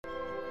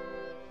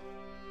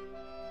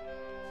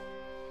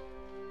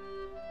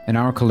In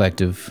our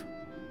collective,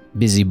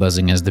 busy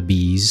buzzing as the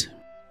bees,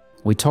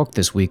 we talked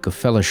this week of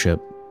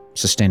fellowship,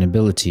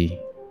 sustainability,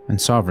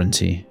 and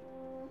sovereignty,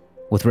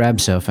 with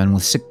Rabsef and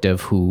with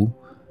sicdev who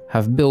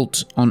have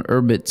built on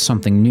Urbit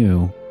something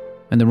new,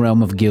 in the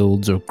realm of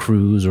guilds or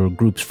crews or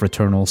groups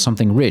fraternal,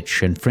 something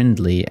rich and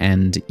friendly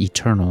and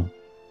eternal.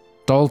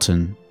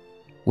 Dalten,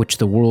 which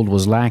the world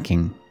was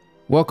lacking.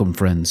 Welcome,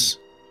 friends.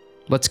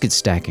 Let's get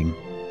stacking.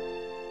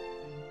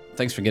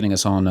 Thanks for getting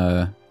us on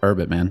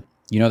Urbit, man.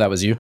 You know that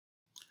was you?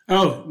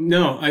 Oh,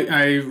 no.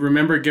 I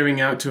remember giving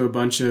out to a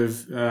bunch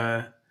of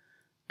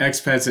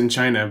expats in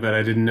China, but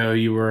I didn't know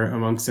you were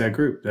amongst that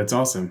group. That's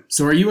awesome.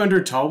 So are you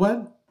under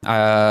Tallweb?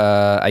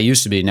 I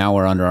used to be. Now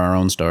we're under our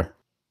own star.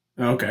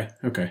 Oh,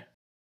 okay.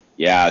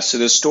 Yeah, so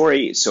the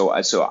story, so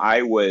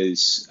I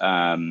was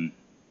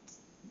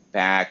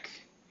back,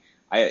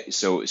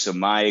 so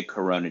my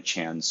Corona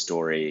Chan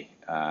story,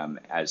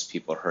 as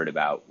people heard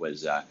about,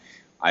 was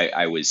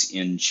I was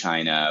in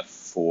China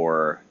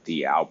for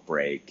the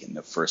outbreak in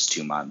the first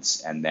 2 months,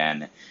 and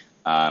then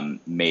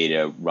made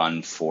a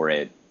run for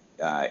it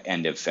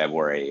end of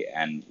February,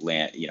 and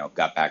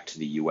got back to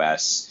the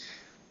U.S.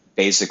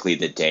 basically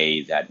the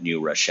day that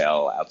New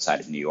Rochelle outside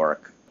of New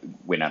York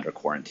went under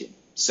quarantine.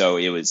 So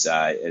it was so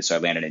I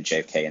landed in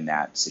JFK in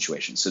that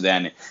situation. So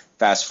then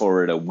fast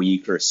forward a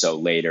week or so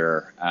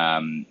later,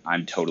 I'm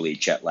totally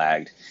jet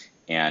lagged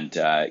and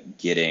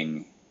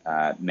getting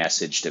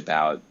messaged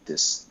about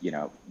this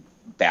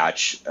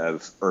batch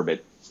of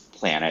Urbit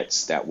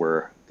planets that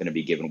were going to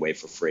be given away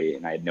for free,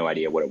 and I had no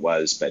idea what it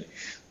was, but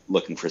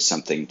looking for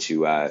something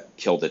to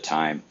kill the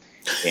time,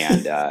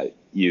 and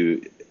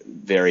you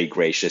very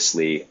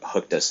graciously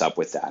hooked us up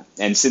with that.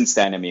 And since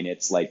then, I mean,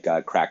 it's like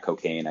crack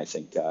cocaine. I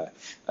think a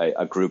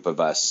group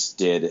of us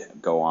did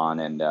go on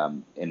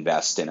and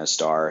invest in a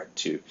star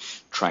to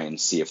try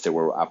and see if there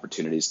were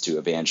opportunities to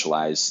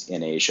evangelize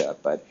in Asia.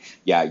 But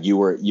yeah, you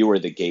were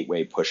the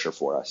gateway pusher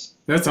for us.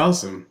 That's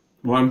awesome.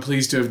 Well, I'm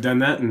pleased to have done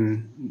that,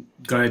 and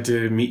glad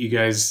to meet you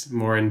guys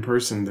more in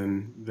person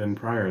than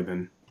prior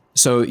then.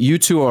 So you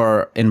two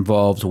are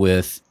involved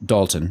with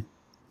Dalten,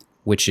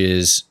 which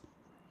is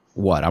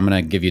what? I'm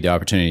going to give you the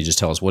opportunity to just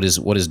tell us what is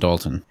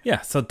Dalten.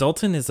 Yeah, so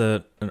Dalten is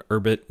an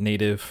Urbit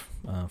native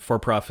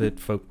for-profit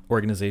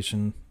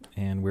organization,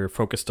 and we're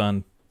focused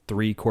on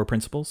 3 core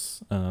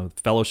principles: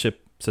 fellowship,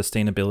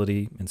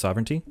 sustainability, and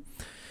sovereignty.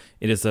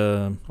 It is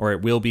or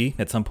it will be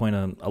at some point,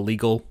 a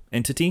legal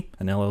entity,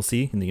 an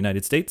LLC in the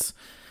United States.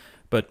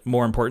 But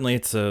more importantly,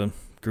 it's a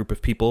group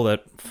of people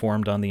that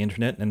formed on the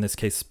internet, in this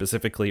case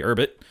specifically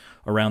Urbit,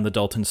 around the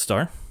Dalten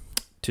star,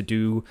 to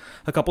do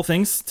a couple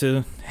things: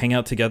 to hang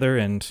out together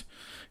and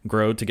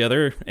grow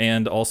together,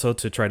 and also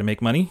to try to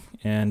make money,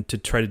 and to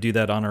try to do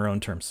that on our own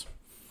terms,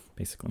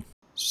 basically.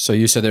 So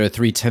you said there are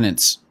 3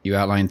 tenets. You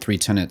outlined 3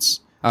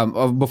 tenets.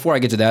 Before I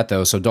get to that,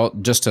 though, so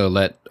just to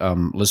let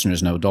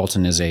listeners know,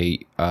 Dalten is an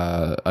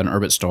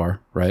Urbit star,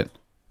 right?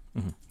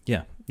 Mm-hmm.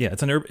 Yeah.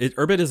 It's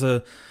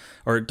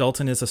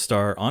Dalten is a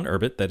star on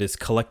Urbit that is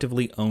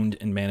collectively owned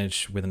and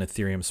managed with an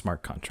Ethereum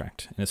smart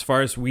contract. And as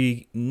far as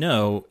we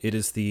know, it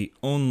is the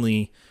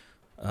only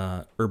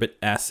Urbit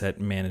asset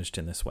managed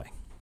in this way.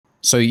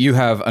 So you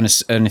have an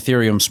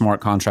Ethereum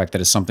smart contract that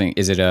is something.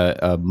 Is it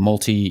a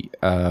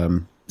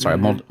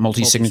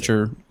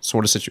multi-signature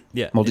sort of situation?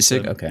 Yeah,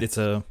 multi-sig. Okay. It's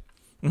a.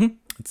 Mm-hmm.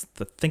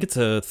 I think it's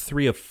a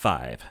 3 of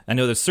 5. I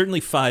know there's certainly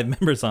 5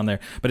 members on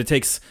there, but it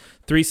takes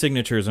 3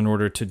 signatures in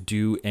order to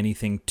do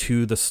anything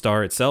to the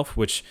star itself,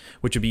 which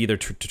would be either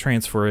to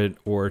transfer it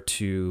or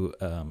to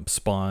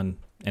spawn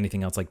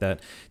anything else like that.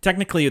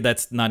 Technically,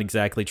 that's not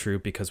exactly true,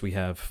 because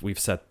we've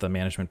set the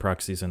management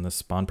proxies and the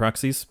spawn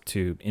proxies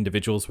to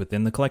individuals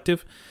within the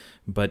collective,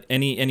 but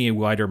any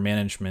wider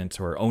management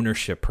or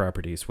ownership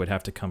properties would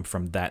have to come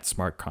from that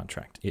smart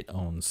contract. It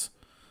owns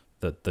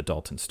the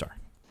Dalten star.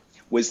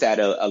 Was that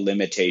a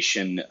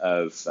limitation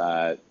of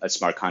a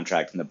smart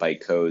contract in the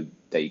bytecode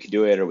that you could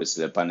do it, or was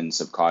it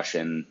abundance of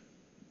caution,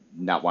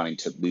 not wanting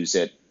to lose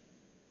it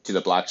to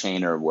the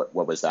blockchain, or what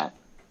was that?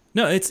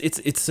 No,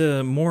 it's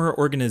a more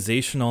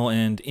organizational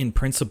and, in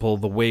principle,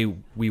 the way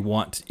we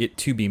want it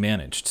to be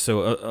managed.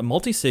 So a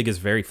multi-sig is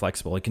very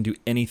flexible. It can do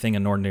anything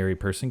an ordinary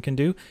person can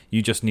do.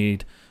 You just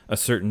need a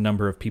certain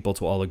number of people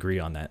to all agree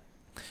on that.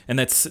 And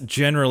that's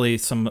generally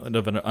somewhat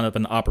of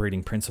an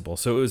operating principle.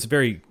 So it was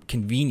very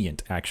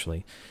convenient,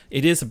 actually.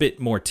 It is a bit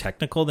more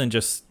technical than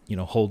just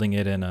holding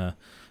it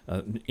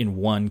in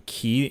one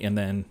key and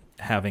then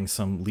having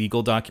some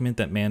legal document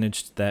that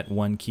managed that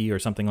one key or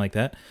something like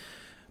that.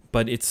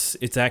 But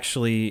it's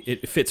actually,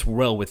 it fits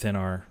well within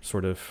our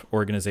sort of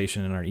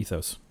organization and our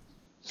ethos.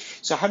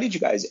 So how did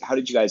you guys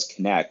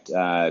connect?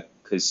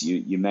 Because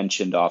you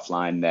mentioned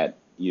offline that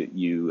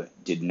you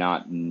did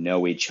not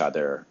know each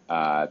other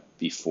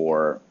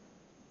before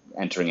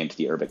entering into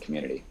the Urbit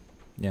community.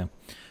 Yeah.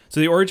 So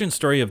the origin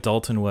story of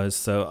Dalten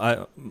was,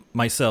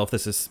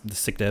 this is the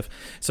sicdev.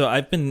 So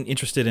I've been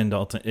interested in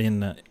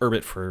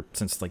Urbit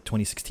since like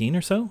 2016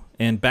 or so.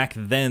 And back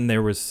then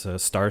there was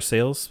star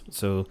sales.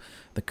 So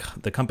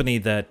the company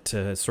that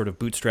sort of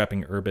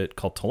bootstrapping Urbit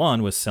called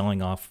Talon was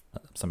selling off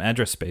some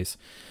address space.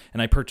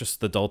 And I purchased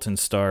the Dalten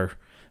star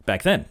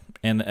back then.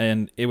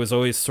 And it was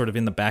always sort of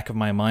in the back of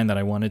my mind that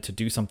I wanted to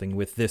do something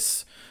with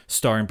this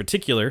star in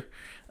particular.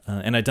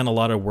 And I'd done a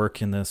lot of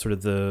work in the sort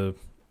of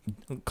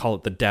call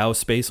it the DAO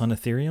space on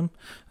Ethereum,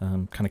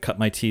 kind of cut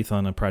my teeth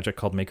on a project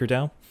called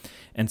MakerDAO.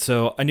 And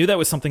so I knew that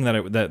was something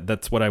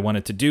that's what I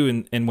wanted to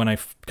do. And when I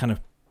kind of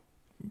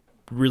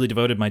really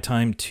devoted my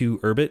time to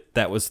Urbit,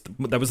 that was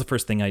the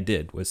first thing I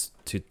did, was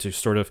to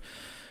sort of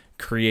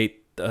create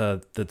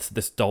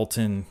this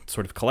Dalten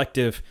sort of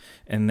collective,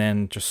 and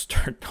then just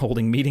start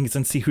holding meetings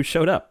and see who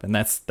showed up. And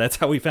that's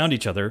how we found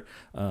each other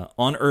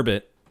on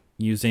Urbit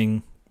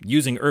using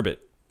Urbit,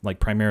 like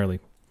primarily.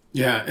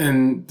 Yeah,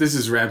 and this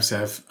is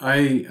Rabsef.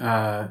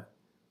 I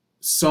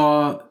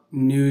saw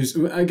news.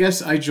 I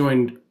guess I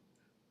joined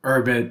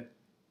Urbit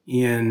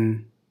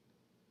in,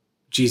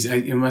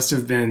 it must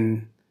have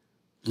been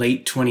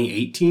late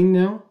 2018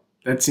 now.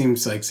 That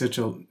seems like such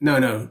a...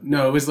 No,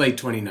 it was late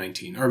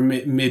 2019 or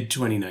mid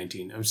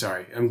 2019. I'm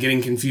sorry. I'm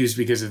getting confused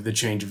because of the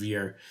change of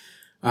year.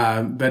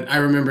 But I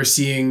remember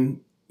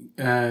seeing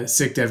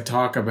sicdev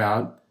talk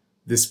about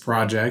this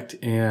project,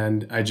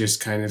 and I just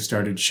kind of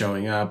started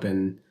showing up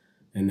and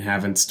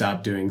haven't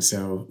stopped doing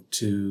so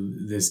to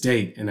this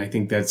date. And I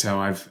think that's how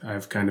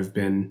I've kind of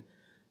been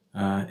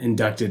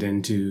inducted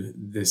into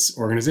this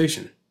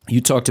organization. You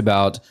talked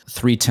about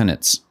three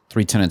tenets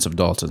of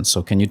Dalten.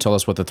 So can you tell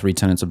us what the three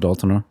tenets of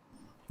Dalten are?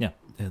 Yeah,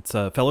 it's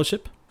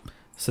fellowship,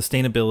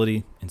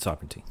 sustainability, and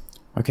sovereignty.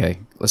 Okay,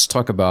 let's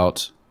talk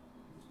about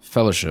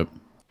fellowship.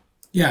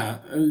 Yeah,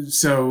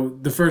 so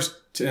the first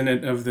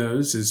tenet of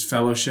those is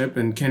fellowship.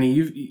 And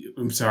Kenny,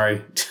 I'm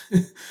sorry,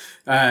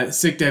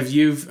 sicdev,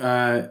 you've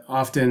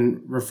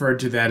often referred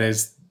to that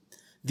as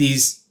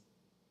these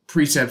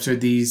precepts or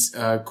these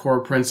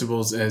core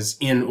principles as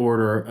in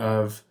order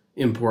of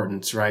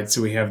importance, right?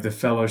 So we have the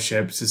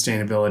fellowship,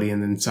 sustainability,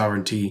 and then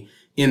sovereignty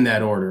in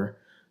that order.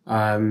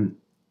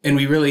 And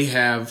we really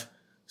have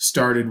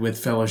started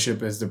with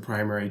fellowship as the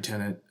primary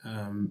tenet.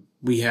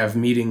 We have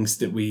meetings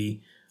that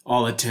we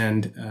all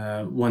attend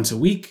once a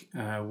week,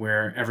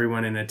 where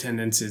everyone in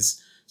attendance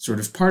is sort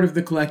of part of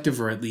the collective,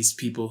 or at least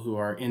people who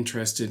are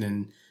interested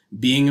in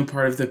being a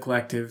part of the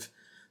collective.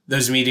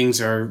 Those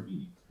meetings are,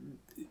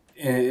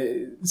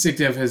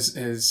 sicdev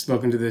has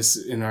spoken to this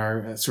in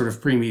our sort of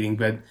pre-meeting,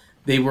 but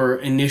they were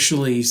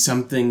initially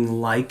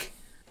something like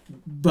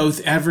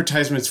both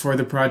advertisements for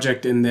the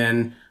project and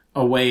then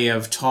a way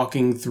of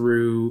talking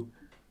through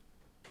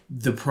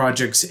the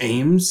project's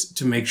aims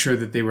to make sure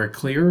that they were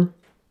clear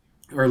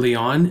early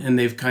on, and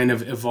they've kind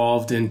of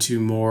evolved into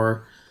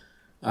more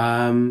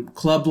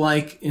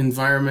club-like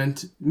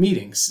environment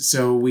meetings.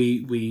 So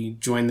we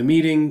join the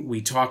meeting,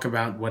 we talk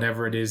about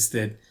whatever it is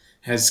that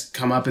has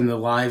come up in the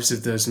lives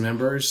of those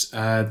members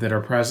that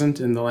are present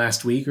in the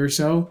last week or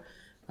so,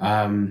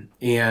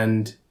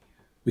 and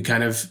we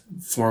kind of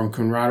form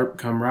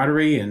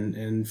camaraderie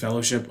and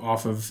fellowship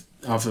off of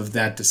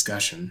that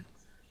discussion.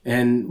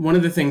 And one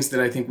of the things that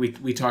I think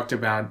we talked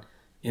about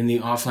in the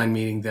offline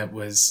meeting that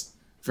was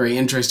very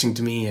interesting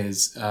to me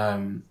is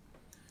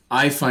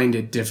I find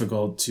it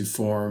difficult to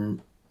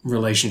form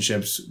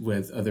relationships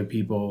with other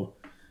people,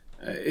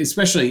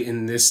 especially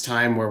in this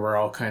time where we're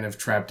all kind of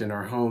trapped in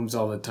our homes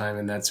all the time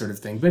and that sort of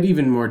thing. But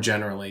even more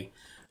generally,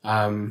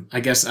 I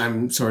guess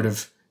I'm sort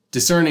of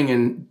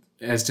discerning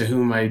as to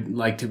whom I'd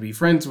like to be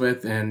friends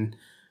with, and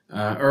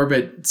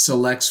Urbit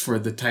selects for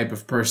the type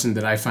of person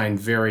that I find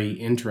very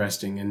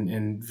interesting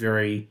and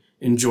very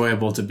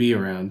enjoyable to be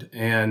around.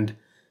 And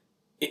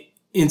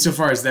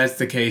insofar as that's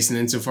the case, and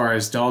insofar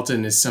as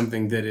Dalten is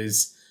something that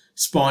is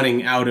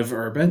spawning out of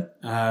Urbit,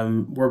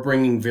 we're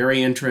bringing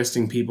very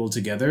interesting people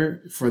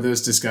together for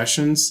those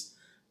discussions.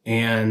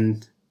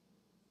 And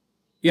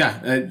yeah,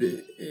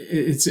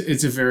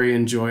 it's a very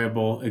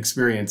enjoyable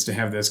experience to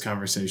have those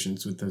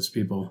conversations with those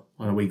people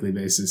on a weekly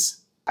basis.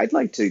 I'd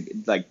like to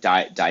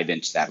dive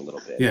into that a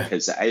little bit,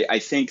 because I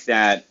think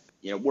that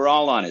we're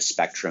all on a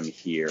spectrum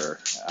here,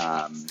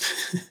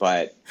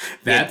 but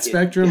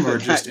spectrum or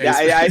just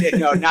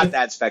no, not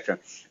that spectrum.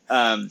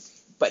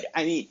 But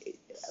I mean,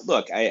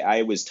 look,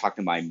 I was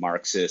talking to my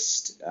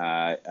Marxist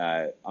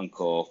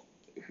uncle,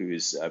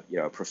 who's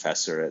a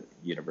professor at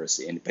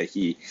university, but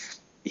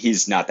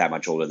he's not that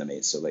much older than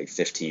me, so like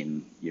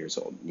 15 years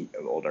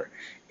older,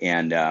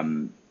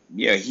 and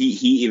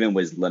he even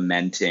was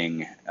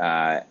lamenting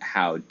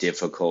how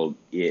difficult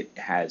it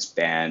has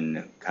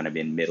been kind of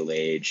in middle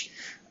age.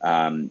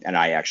 And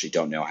I actually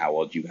don't know how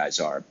old you guys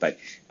are, but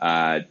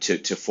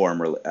to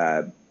form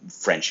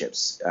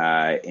friendships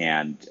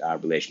and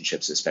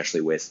relationships,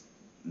 especially with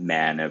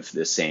men of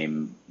the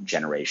same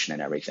generation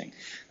and everything.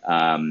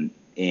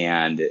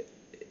 And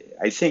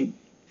I think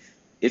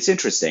it's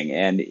interesting.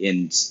 And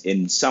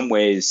in some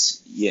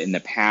ways, in the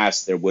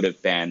past, there would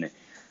have been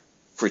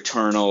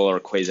fraternal or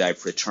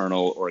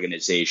quasi-fraternal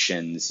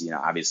organizations.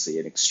 Obviously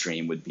an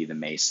extreme would be the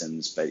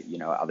Masons, but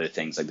other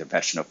things like the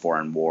Veteran of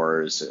Foreign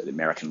Wars, the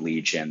American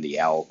Legion, the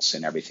Elks,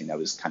 and everything that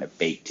was kind of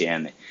baked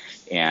in,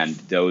 and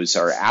those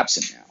are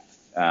absent now.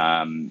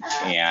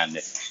 And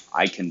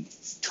I can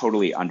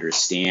totally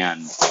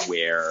understand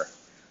where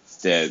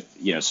the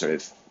sort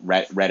of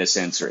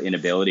reticence or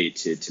inability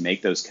to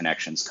make those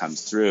connections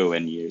comes through,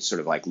 and you're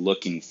sort of like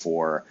looking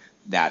for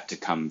that to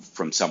come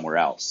from somewhere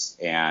else,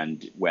 and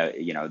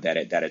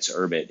that it's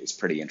Urbit is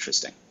pretty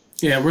interesting.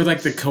 Yeah, we're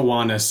like the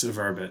Kiwanis of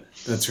Urbit.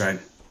 That's right.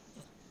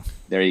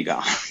 There you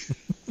go.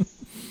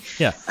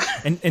 Yeah,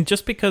 and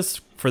just because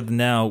for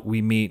now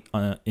we meet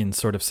in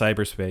sort of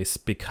cyberspace,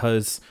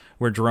 because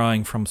we're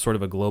drawing from sort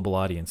of a global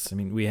audience. I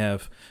mean, we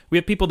have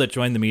people that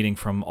join the meeting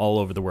from all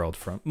over the world,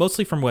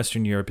 mostly from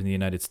Western Europe and the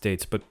United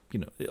States, but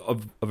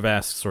a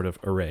vast sort of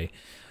array.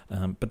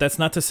 But that's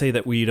not to say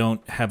that we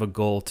don't have a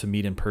goal to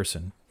meet in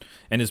person,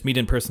 and meet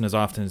in person as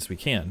often as we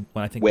can.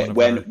 Well, I think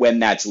when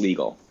that's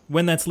legal,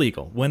 when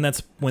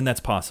that's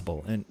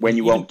possible, and when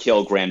you won't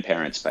kill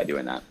grandparents by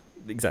doing that.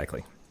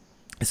 Exactly.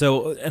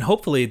 So, and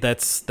hopefully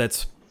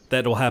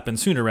that'll happen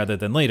sooner rather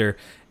than later,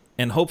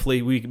 and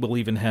hopefully we will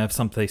even have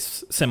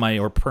someplace semi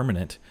or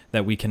permanent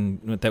that we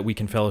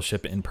can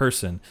fellowship in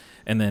person,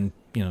 and then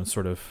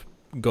sort of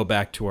go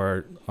back to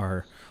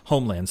our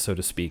homeland, so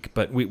to speak.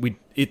 But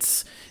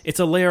it's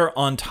a layer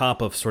on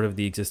top of sort of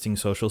the existing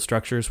social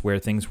structures where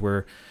things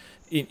were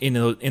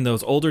in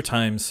those older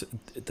times.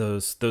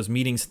 Those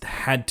meetings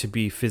had to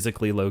be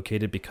physically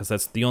located because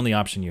that's the only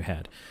option you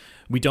had.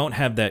 We don't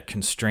have that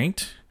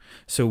constraint,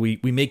 so we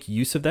make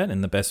use of that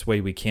in the best way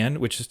we can,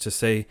 which is to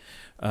say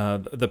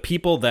the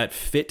people that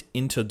fit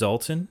into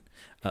Dalten,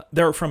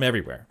 they're from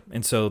everywhere,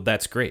 and so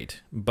that's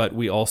great. But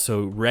we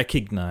also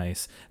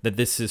recognize that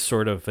this is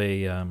sort of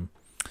a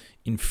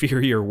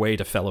inferior way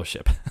to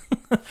fellowship.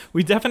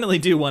 We definitely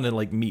do want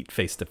to meet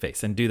face to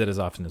face and do that as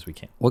often as we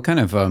can. What kind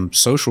of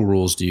social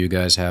rules do you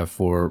guys have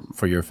for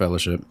your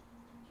fellowship?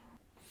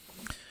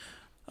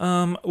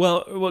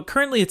 Well,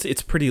 currently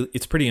it's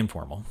pretty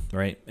informal,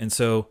 right? And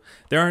so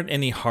there aren't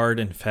any hard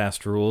and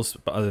fast rules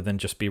other than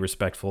just be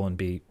respectful and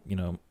be,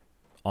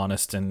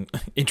 honest and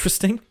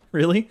interesting,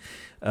 really.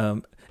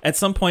 At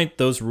some point,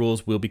 those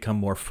rules will become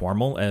more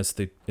formal as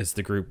the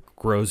group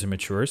grows and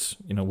matures.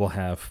 We'll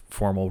have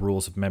formal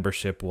rules of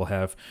membership. We'll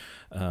have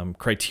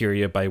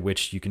criteria by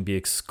which you can be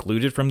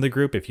excluded from the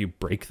group if you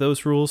break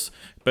those rules.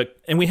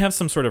 And we have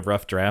some sort of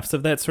rough drafts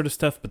of that sort of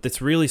stuff, but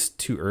it's really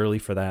too early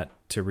for that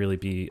to really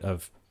be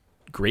of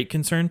great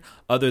concern,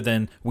 other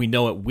than we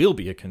know it will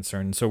be a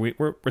concern, so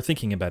we're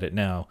thinking about it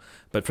now.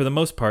 But for the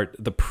most part,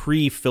 the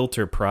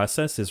pre-filter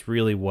process is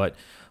really what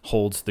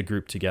holds the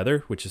group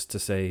together, which is to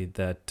say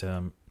that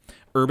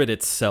Urbit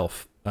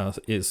itself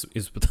is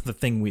the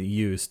thing we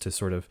use to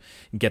sort of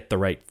get the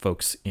right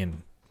folks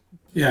in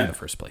the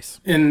first place.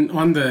 And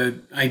on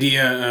the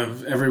idea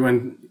of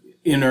everyone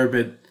in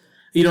Urbit,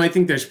 I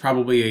think there's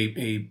probably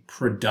a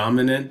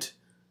predominant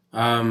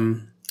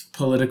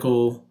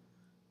political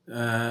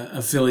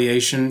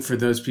affiliation for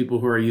those people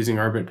who are using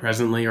Urbit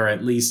presently, or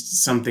at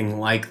least something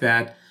like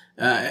that.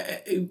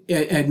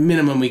 At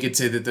minimum, we could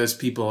say that those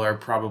people are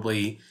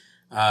probably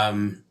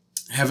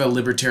have a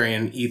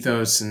libertarian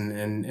ethos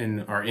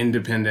and are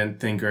independent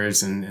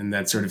thinkers and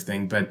that sort of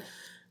thing. But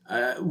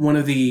one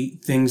of the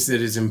things that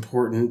is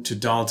important to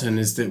Dalten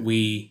is that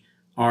we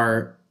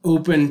are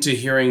open to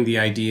hearing the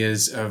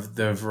ideas of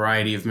the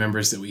variety of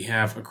members that we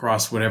have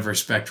across whatever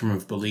spectrum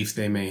of belief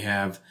they may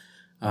have.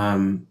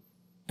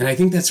 And I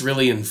think that's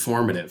really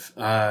informative.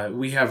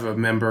 We have a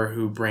member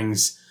who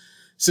brings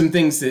some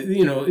things that,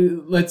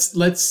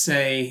 let's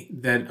say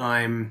that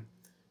I'm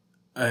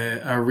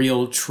a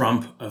real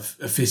Trump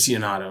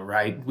aficionado,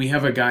 right? We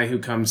have a guy who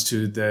comes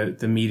to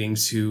the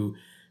meetings who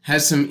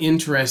has some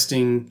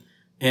interesting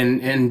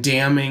and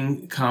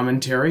damning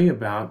commentary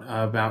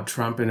about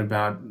Trump and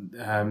about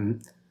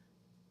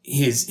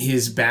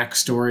his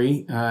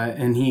backstory,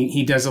 and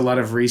he does a lot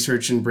of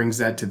research and brings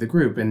that to the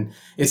group. And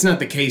it's not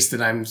the case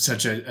that I'm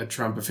such a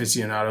Trump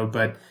aficionado,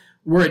 but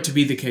were it to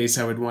be the case,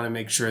 I would want to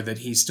make sure that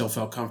he still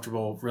felt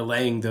comfortable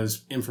relaying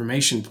those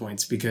information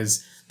points,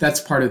 because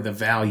that's part of the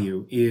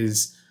value,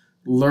 is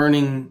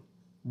learning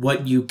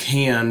what you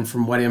can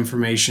from what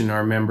information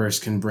our members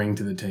can bring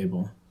to the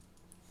table.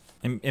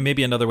 And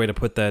maybe another way to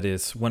put that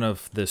is one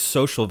of the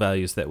social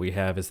values that we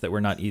have is that we're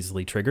not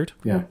easily triggered.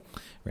 Yeah.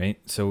 Right.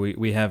 So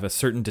we have a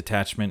certain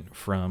detachment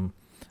from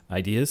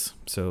ideas.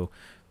 So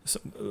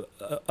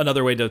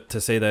another way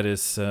to say that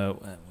is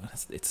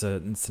it's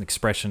an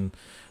expression,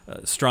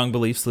 strong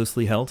beliefs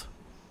loosely held.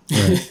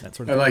 Right. That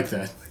sort of I like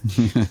that.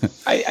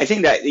 I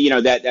think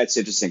that that's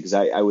interesting, because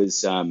I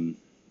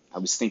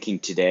was thinking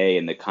today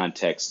in the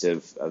context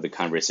of the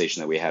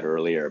conversation that we had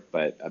earlier,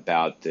 but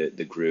about the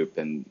group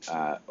and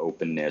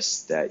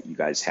openness that you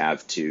guys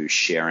have to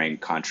sharing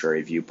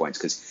contrary viewpoints.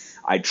 Because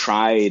I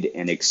tried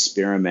an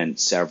experiment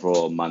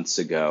several months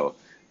ago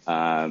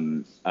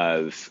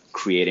of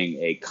creating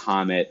a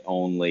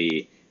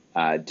comment-only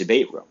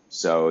debate room.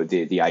 So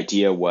the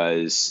idea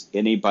was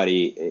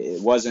anybody,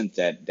 it wasn't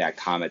that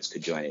comments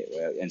could join it.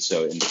 And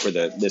for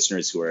the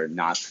listeners who are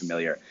not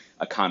familiar,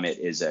 a comment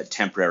is a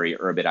temporary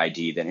Urbit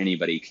ID that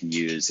anybody can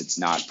use. It's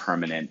not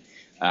permanent.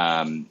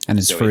 And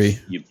it's free.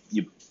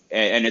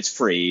 And it's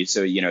free.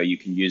 So, you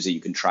can use it, you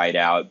can try it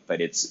out,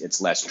 but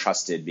it's less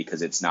trusted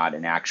because it's not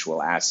an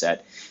actual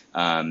asset.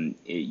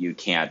 You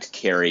can't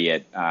carry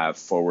it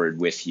forward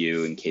with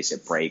you in case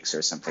it breaks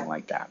or something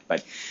like that.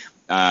 But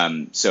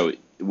so it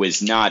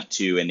was not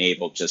to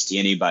enable just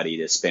anybody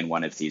to spin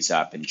one of these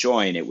up and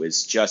join. It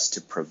was just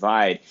to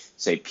provide,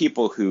 say,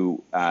 people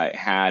who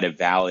had a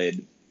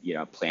valid,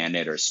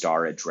 planet or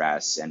star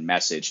address and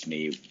messaged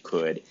me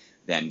could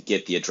then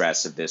get the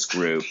address of this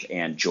group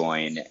and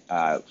join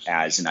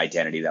as an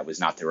identity that was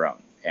not their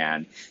own.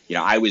 And,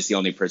 I was the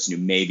only person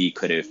who maybe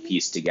could have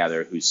pieced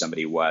together who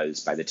somebody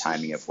was by the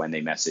timing of when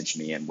they messaged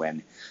me and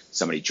when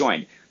somebody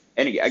joined.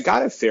 And I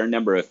got a fair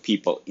number of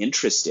people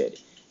interested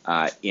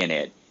in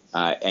it.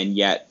 And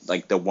yet,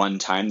 like the one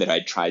time that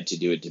I tried to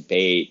do a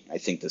debate, I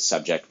think the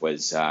subject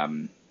was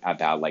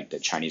about like the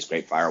Chinese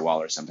Great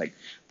Firewall or something.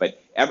 But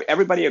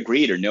everybody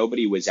agreed, or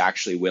nobody was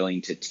actually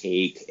willing to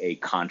take a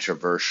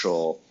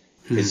controversial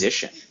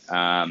position.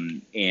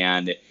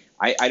 And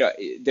I don't.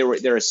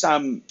 There are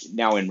some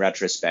now in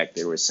retrospect.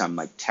 There were some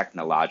like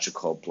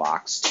technological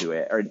blocks to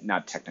it, or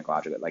not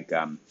technological, like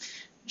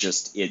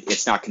just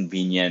it's not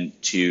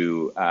convenient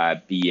to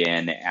be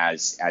in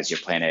as your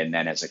planet and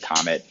then as a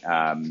comet,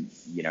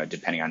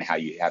 depending on how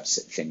you have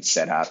things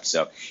set up.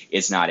 So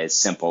it's not as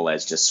simple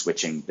as just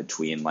switching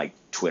between like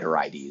Twitter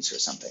IDs or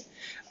something.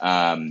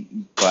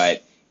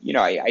 But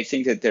I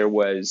think that there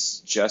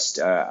was just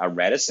a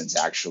reticence,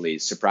 actually,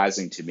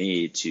 surprising to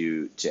me,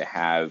 to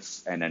have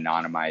an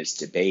anonymized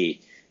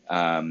debate,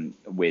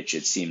 which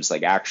it seems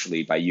like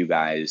actually by you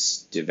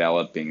guys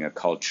developing a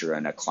culture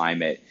and a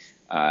climate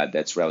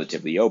that's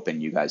relatively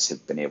open, you guys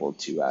have been able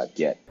to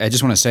get. I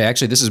just want to say,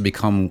 actually, this has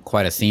become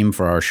quite a theme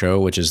for our show,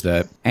 which is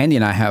that Andy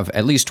and I have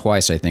at least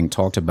twice, I think,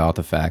 talked about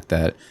the fact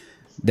that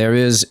there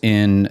is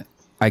in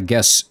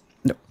Western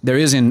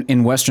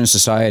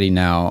society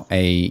now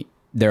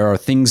there are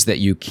things that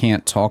you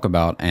can't talk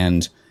about,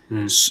 and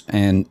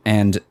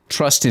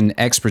trust in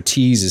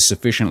expertise is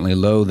sufficiently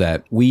low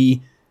that we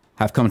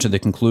have come to the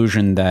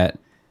conclusion that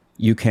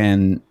you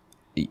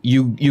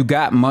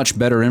got much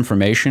better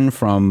information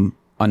from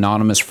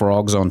anonymous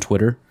frogs on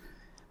Twitter,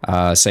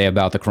 say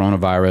about the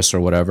coronavirus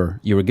or whatever.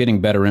 You were getting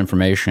better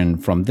information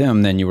from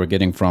them than you were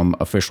getting from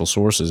official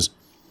sources.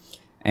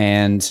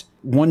 And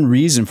one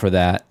reason for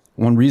that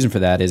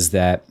is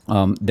that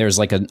there's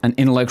like an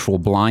intellectual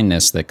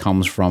blindness that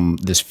comes from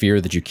this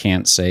fear that you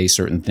can't say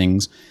certain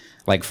things.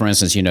 Like, for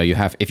instance,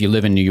 if you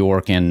live in New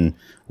York in,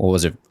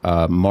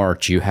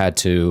 March, you had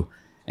to,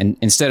 and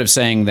instead of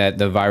saying that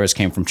the virus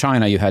came from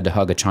China, you had to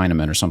hug a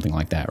Chinaman or something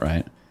like that,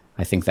 right?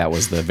 I think that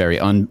was the very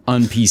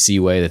un-PC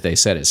way that they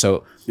said it.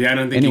 So yeah, I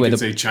don't think you could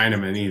say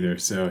Chinaman either.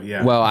 So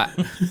yeah. Well,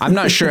 I'm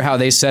not sure how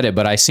they said it,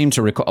 but I seem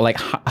to recall like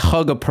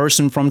hug a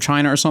person from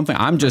China or something.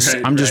 I'm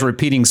just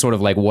repeating sort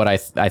of like what I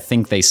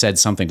think they said,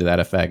 something to that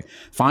effect.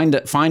 Find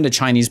a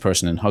Chinese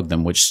person and hug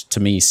them, which to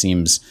me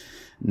seems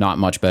not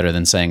much better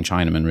than saying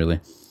Chinaman, really.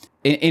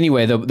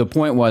 Anyway, the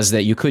point was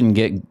that you couldn't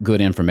get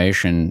good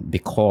information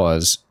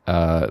because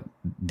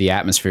the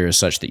atmosphere is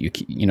such that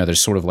there's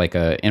sort of like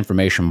a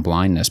information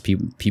blindness.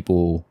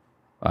 People,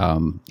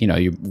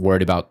 you're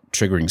worried about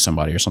triggering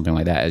somebody or something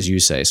like that, as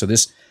you say. So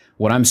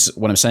what I'm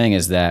saying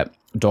is that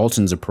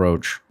Dalton's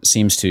approach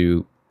seems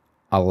to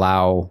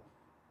allow,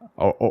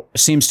 or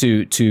seems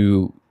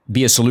to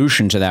be a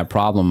solution to that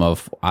problem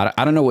of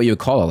I don't know what you would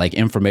call it, like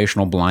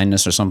informational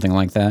blindness or something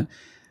like that.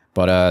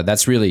 But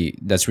that's really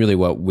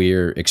what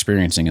we're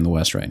experiencing in the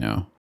West right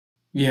now.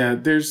 Yeah,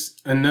 there's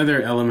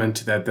another element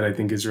to that I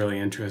think is really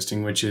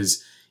interesting, which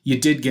is you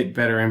did get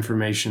better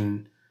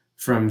information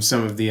from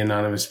some of the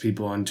anonymous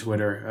people on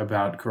Twitter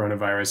about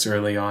coronavirus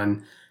early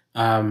on.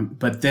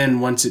 But then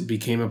once it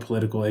became a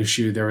political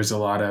issue, there was a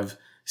lot of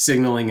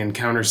signaling and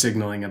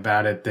counter-signaling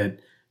about it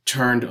that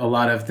turned a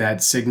lot of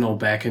that signal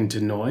back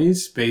into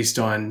noise based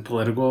on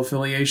political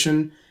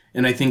affiliation.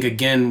 And I think,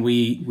 again,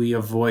 we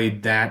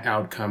avoid that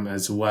outcome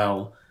as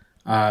well,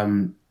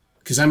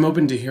 because I'm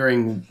open to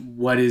hearing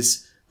what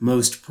is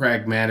most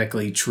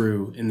pragmatically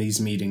true in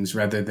these meetings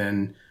rather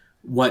than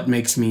what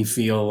makes me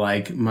feel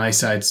like my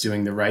side's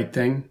doing the right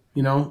thing,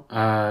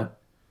 and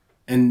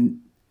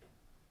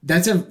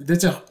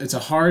it's a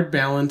hard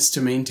balance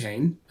to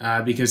maintain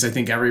because I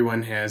think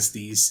everyone has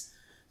these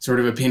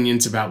sort of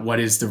opinions about what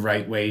is the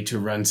right way to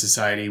run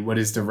society, what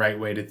is the right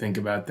way to think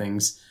about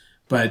things.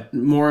 But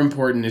more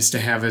important is to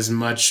have as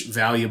much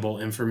valuable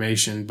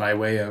information by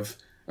way of,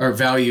 or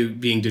value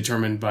being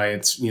determined by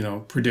its,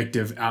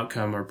 predictive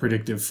outcome or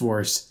predictive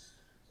force.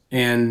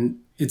 And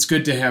it's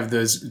good to have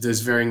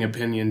those varying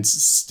opinions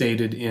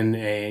stated in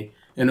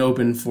an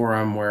open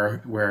forum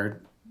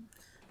where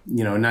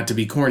not to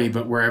be corny,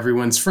 but where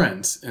everyone's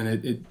friends,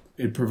 and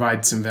it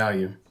provides some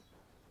value.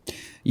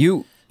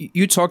 You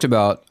talked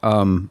about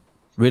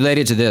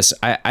Related to this,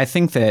 I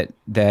think that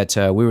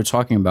we were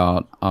talking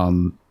about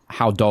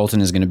how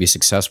Dalten is going to be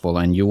successful,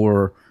 and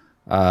your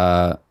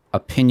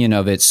opinion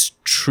of its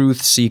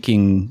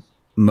truth-seeking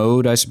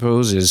mode, I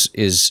suppose,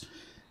 is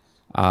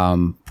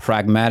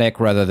pragmatic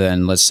rather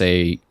than, let's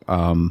say,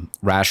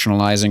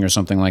 rationalizing or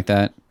something like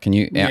that. Can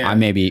you? Yeah.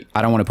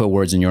 I don't want to put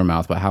words in your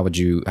mouth, but how would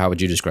you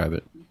describe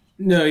it?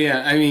 No,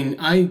 yeah. I mean,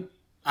 I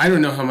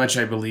don't know how much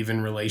I believe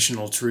in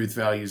relational truth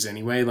values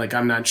anyway. Like,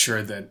 I'm not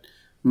sure that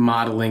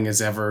modeling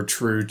is ever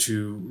true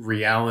to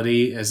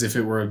reality as if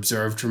it were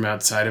observed from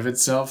outside of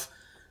itself.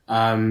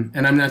 And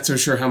I'm not so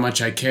sure how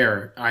much I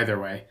care either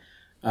way.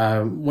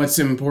 What's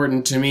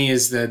important to me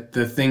is that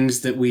the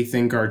things that we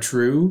think are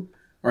true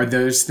are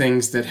those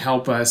things that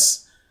help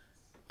us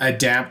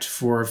adapt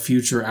for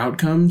future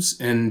outcomes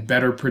and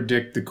better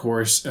predict the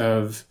course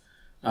of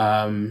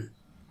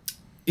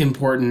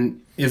important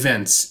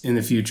events in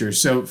the future.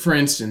 So, for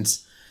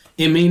instance,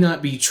 it may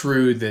not be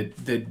true that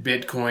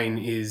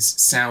Bitcoin is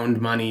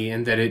sound money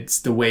and that it's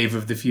the wave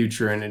of the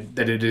future and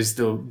that it is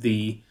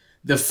the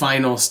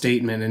final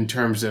statement in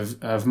terms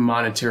of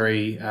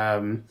monetary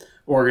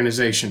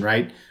organization,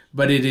 right?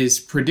 But it is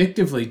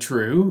predictively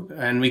true,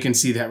 and we can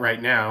see that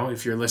right now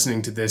if you're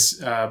listening to this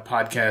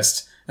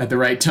podcast at the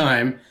right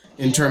time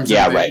in terms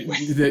of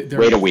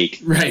wait a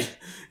week. Right.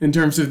 In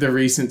terms of the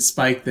recent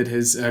spike that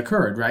has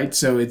occurred, right?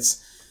 So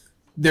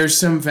there's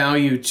some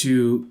value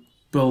to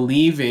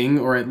believing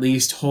or at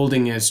least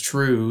holding as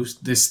true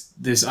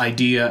this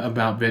idea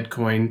about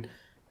Bitcoin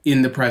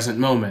in the present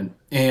moment.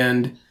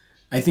 And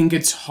I think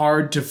it's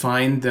hard to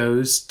find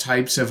those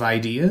types of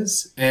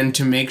ideas and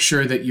to make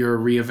sure that you're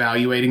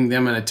reevaluating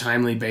them on a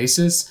timely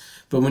basis.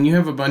 But when you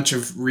have a bunch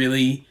of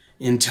really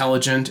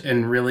intelligent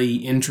and really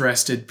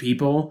interested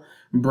people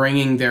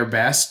bringing their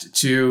best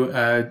to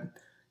a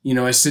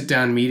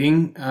sit-down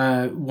meeting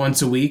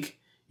once a week,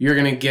 you're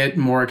going to get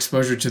more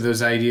exposure to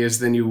those ideas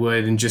than you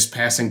would in just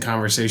passing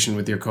conversation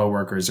with your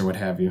coworkers or what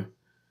have you.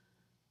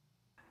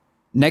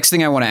 Next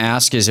thing I want to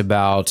ask is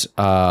about,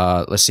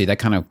 let's see, that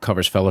kind of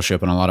covers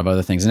fellowship and a lot of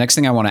other things. The next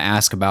thing I want to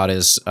ask about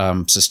is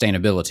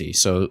sustainability.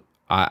 So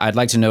I'd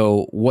like to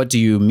know, what do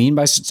you mean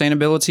by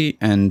sustainability?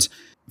 And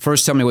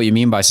first tell me what you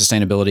mean by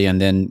sustainability,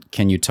 and then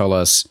can you tell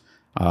us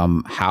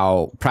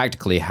what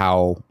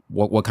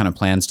kind of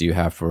plans do you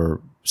have for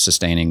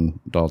sustaining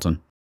Dalten?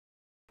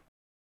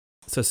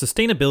 So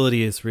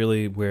sustainability is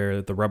really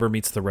where the rubber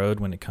meets the road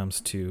when it comes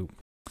to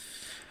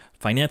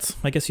finance,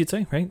 I guess you'd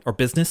say, right? Or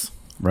business.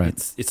 Right.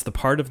 It's the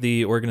part of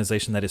the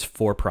organization that is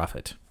for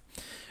profit.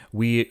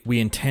 We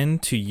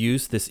intend to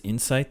use this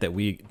insight that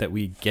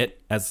we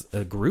get as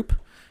a group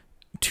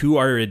to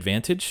our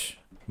advantage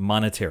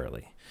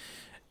monetarily.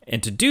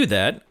 And to do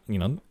that,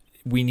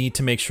 we need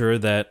to make sure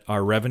that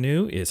our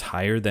revenue is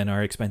higher than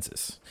our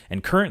expenses.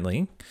 And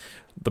currently,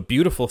 the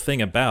beautiful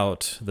thing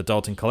about the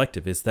Dalten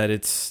Collective is that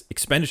its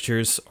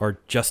expenditures are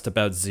just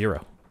about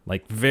zero,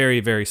 like very,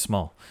 very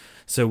small.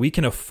 So we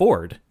can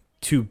afford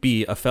to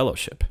be a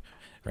fellowship,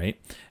 right?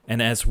 And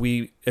as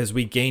we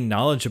gain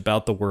knowledge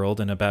about the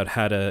world and about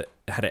how to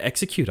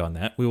execute on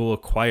that, we will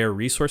acquire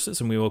resources,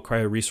 and we will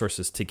acquire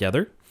resources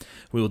together.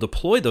 We will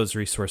deploy those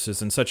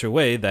resources in such a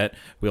way that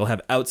we'll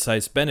have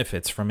outsized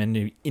benefits from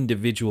any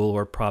individual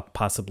or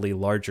possibly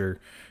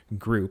larger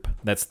group.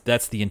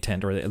 That's the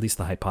intent, or at least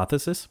the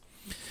hypothesis.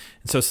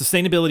 And so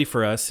sustainability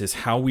for us is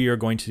how we are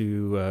going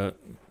to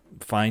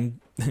find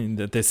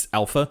this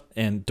alpha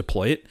and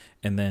deploy it,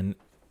 and then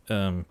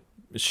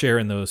share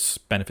in those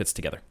benefits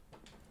together.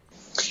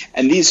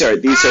 And these are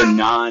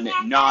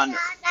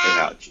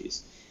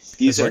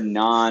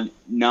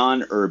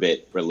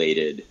non-Urbit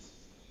related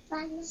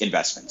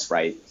investments,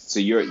 right? So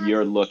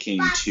you're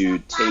looking to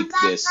take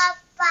this.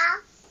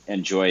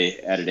 Enjoy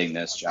editing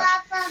this, Josh.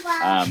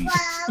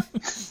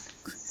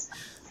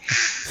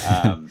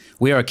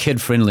 We are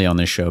kid friendly on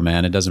this show,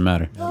 man. It doesn't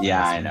matter.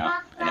 Yeah, I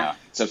know.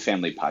 It's a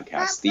family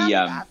podcast.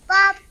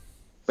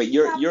 But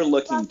you're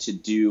looking to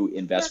do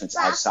investments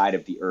outside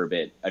of the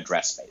Urbit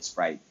address space,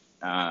 right?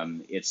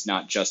 It's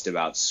not just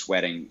about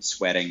sweating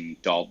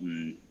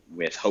Dalten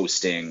with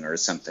hosting or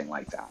something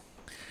like that.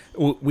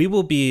 We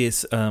will be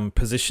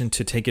positioned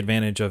to take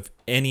advantage of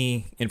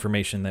any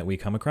information that we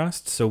come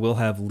across. So we'll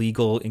have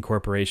legal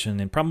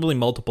incorporation in probably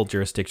multiple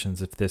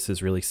jurisdictions if this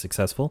is really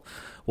successful.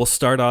 We'll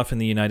start off in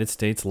the United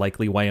States,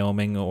 likely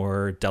Wyoming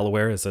or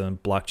Delaware as a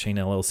blockchain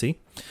LLC.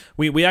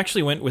 We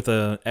actually went with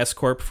a S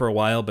Corp for a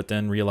while, but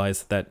then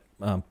realized that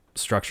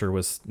structure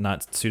was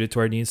not suited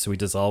to our needs. So we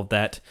dissolved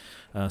that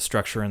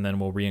structure, and then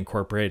we'll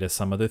reincorporate as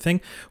some other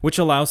thing, which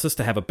allows us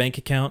to have a bank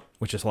account,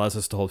 which allows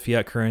us to hold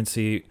fiat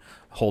currency,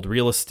 hold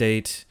real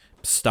estate,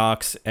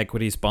 stocks,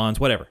 equities, bonds,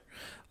 whatever.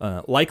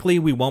 Likely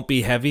we won't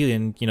be heavy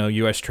in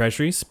U.S.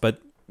 Treasuries, but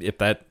if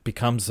that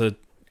becomes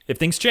if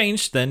things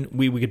change, then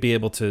we could be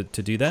able to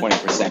do that.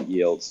 20%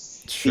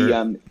 yields.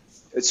 Sure.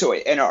 So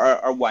and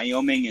our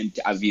Wyoming and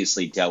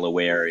obviously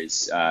Delaware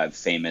is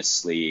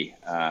famously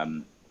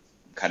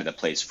kind of the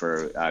place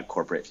for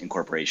corporate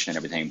incorporation and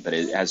everything, but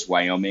has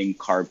Wyoming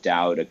carved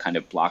out a kind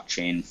of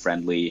blockchain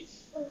friendly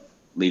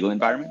legal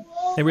environment?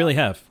 They really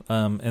have,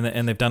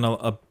 and they've done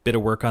a bit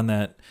of work on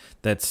that.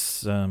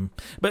 That's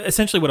but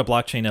essentially what a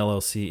blockchain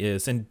LLC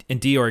is, and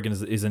D-Org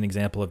is an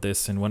example of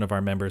this, and one of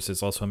our members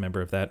is also a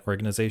member of that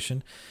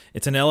organization.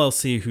 It's an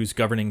LLC whose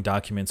governing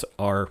documents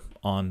are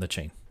on the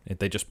chain.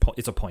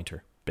 It's a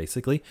pointer,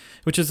 basically,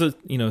 which is a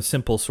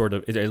simple sort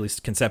of, at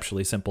least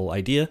conceptually simple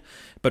idea.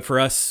 But for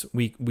us,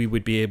 we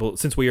would be able,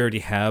 since we already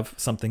have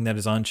something that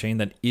is on chain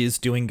that is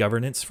doing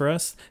governance for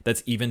us,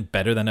 that's even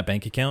better than a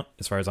bank account,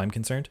 as far as I'm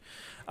concerned.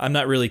 I'm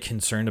not really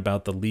concerned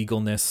about the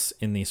legalness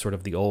in the sort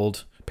of the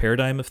old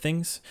paradigm of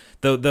things,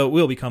 though it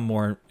will become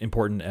more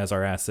important as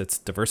our assets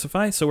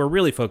diversify. So we're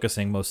really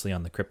focusing mostly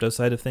on the crypto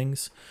side of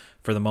things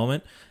for the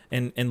moment,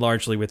 and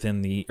largely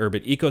within the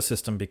Urbit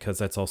ecosystem, because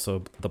that's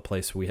also the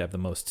place we have the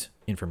most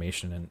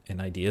information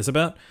and ideas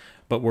about.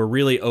 But we're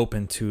really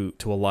open to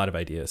a lot of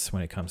ideas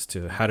when it comes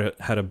to how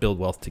to build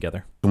wealth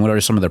together. And what are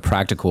some of the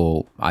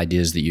practical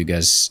ideas that you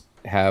guys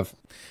have?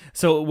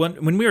 So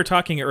when we were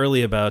talking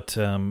early about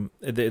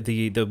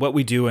the what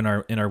we do in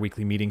our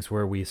weekly meetings,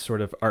 where we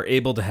sort of are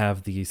able to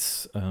have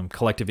these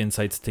collective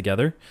insights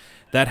together,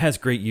 that has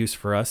great use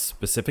for us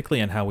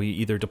specifically, and how we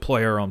either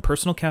deploy our own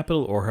personal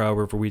capital or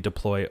however we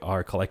deploy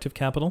our collective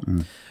capital.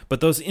 But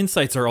those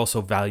insights are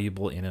also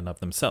valuable in and of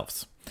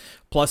themselves,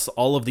 plus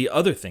all of the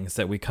other things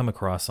that we come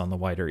across on the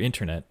wider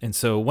internet. And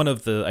so one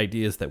of the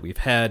ideas that we've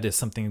had is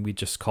something we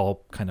just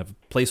call kind of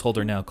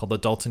placeholder now, called the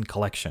Dalten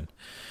Collection,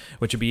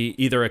 which would be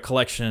either a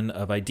collection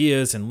of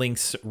ideas and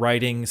links,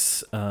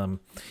 writings,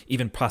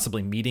 even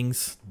possibly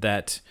meetings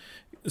that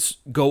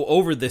go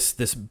over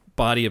this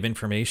body of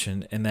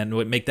information, and then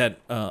would make that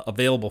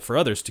available for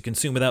others to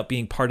consume without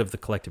being part of the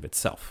collective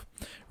itself,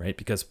 right?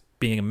 Because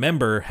being a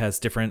member has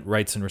different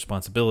rights and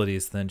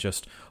responsibilities than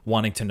just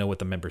wanting to know what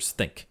the members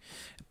think.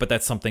 But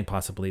that's something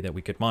possibly that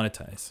we could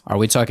monetize. Are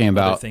we talking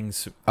about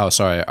things? Oh,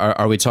 sorry.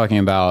 Are we talking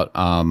about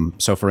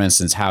so for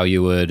instance, how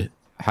you would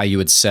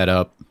set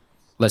up?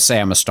 Let's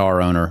say I'm a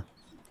star owner.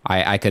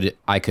 I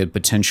could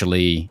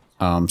potentially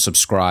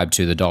subscribe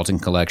to the Dalten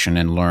Collection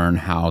and learn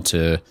how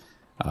to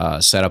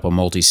set up a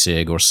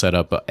multi-sig, or set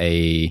up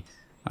a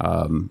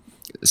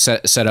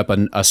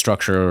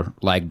structure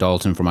like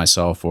Dalten for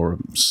myself, or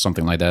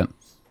something like that.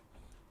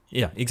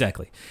 Yeah,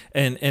 exactly.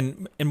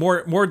 And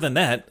more than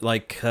that,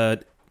 like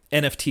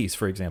NFTs,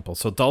 for example.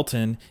 So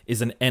Dalten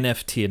is an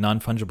NFT, a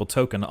non-fungible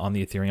token on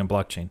the Ethereum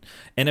blockchain.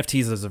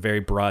 NFTs is a very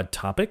broad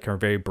topic, or a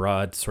very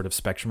broad sort of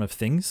spectrum of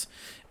things.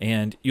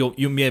 And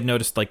you may have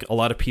noticed, like, a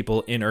lot of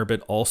people in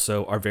Urbit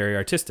also are very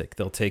artistic.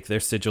 They'll take their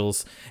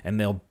sigils and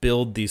they'll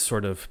build these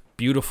sort of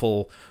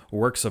beautiful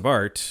works of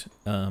art,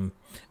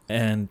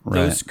 and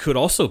those could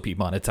also be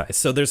monetized.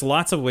 So there's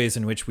lots of ways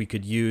in which we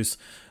could use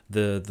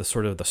the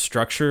sort of the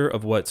structure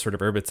of what sort of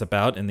Urbit's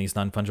about in these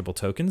non-fungible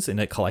tokens in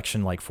a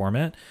collection-like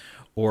format,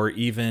 or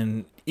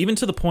even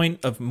to the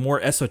point of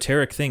more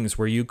esoteric things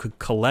where you could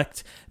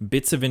collect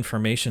bits of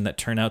information that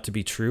turn out to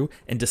be true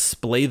and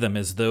display them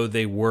as though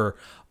they were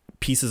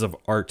pieces of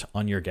art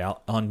on your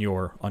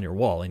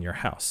wall in your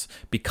house,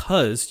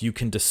 because you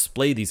can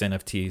display these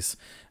NFTs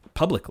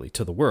publicly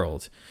to the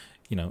world.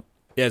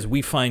 As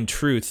we find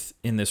truth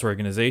in this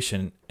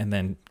organization and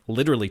then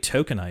literally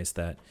tokenize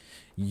that,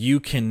 you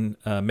can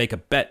make a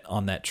bet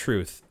on that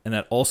truth, and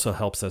that also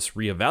helps us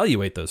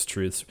reevaluate those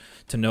truths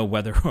to know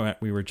whether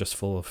we were just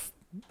full of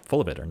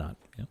it or not.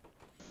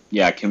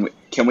 Yeah. Can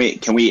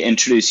we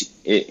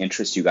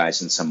interest you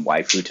guys in some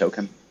waifu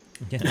token?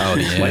 Yeah. Oh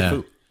yeah.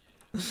 Waifu.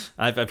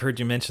 I've heard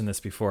you mention this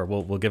before.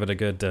 We'll give it a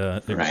good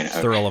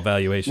thorough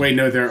evaluation. Wait,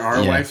 no, there are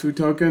waifu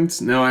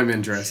tokens? No, I'm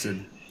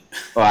interested.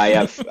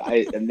 Well,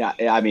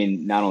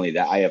 not only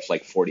that, I have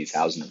like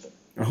 40,000 of them.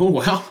 Oh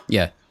wow.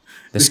 Yeah.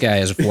 This guy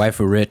is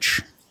waifu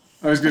rich.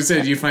 I was going to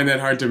say, do you find that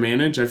hard to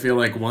manage? I feel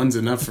like one's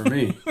enough for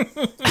me.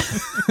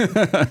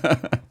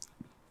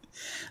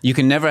 You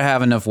can never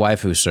have enough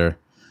waifu, sir.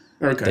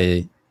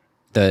 Okay.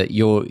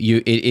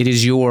 It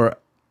is your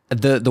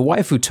the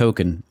waifu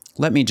token.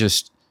 Let me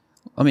just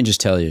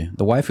tell you,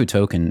 the waifu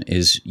token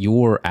is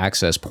your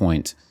access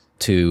point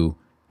to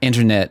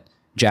internet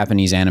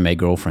Japanese anime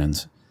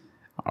girlfriends.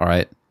 All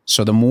right.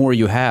 So the more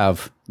you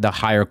have, the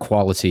higher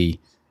quality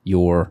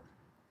your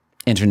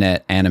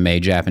internet anime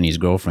Japanese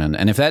girlfriend.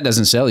 And if that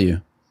doesn't sell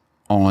you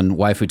on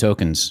waifu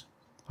tokens,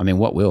 I mean,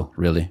 what will,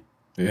 really?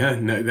 Yeah,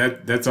 no,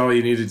 that's all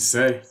you needed to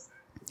say.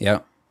 Yeah.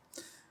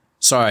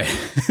 Sorry.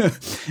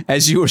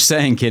 As you were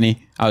saying,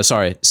 Kenny,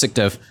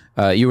 sicdev,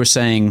 you were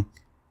saying,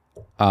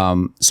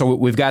 so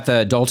we've got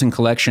the Dalten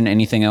Collection.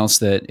 Anything else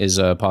that is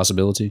a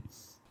possibility?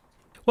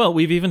 Well,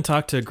 we've even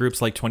talked to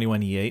groups like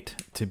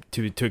 21E8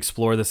 to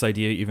explore this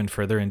idea even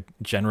further in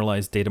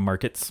generalized data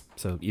markets,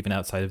 so even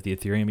outside of the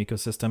Ethereum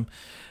ecosystem.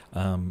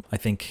 I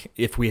think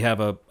if we have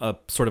a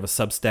sort of a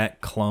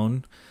Substack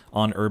clone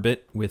on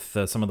Urbit with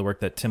some of the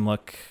work that Tim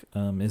Luck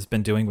has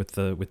been doing with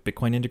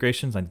Bitcoin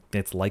integrations, I think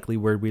that's likely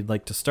where we'd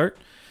like to start.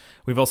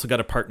 We've also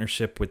got a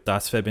partnership with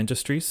DasFeb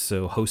Industries,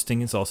 so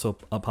hosting is also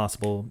a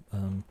possible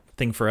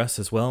thing for us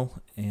as well.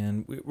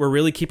 And we're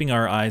really keeping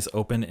our eyes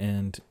open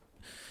and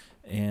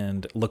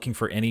and looking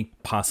for any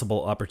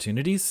possible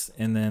opportunities.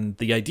 And then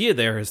the idea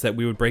there is that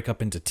we would break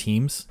up into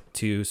teams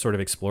to sort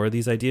of explore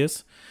these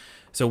ideas.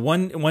 So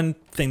one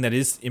thing that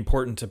is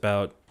important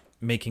about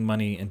making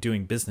money and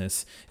doing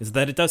business is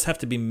that it does have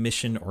to be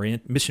mission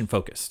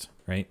focused,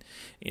 right?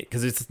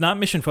 Because it's not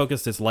mission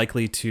focused, it's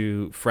likely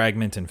to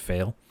fragment and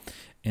fail.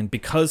 And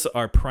because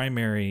our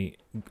primary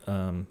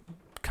kind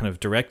of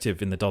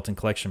directive in the Dalten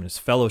Collective is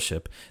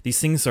fellowship, these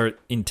things are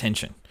in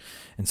tension.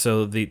 And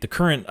so the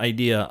current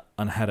idea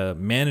on how to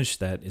manage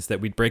that is that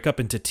we'd break up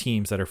into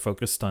teams that are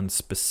focused on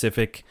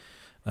specific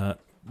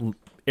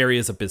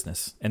areas of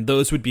business, and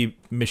those would be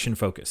mission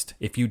focused.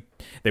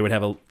 They would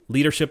have a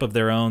leadership of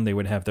their own, they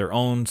would have their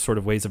own sort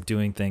of ways of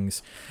doing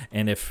things,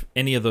 and if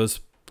any of those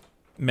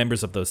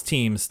members of those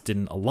teams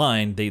didn't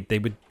align, they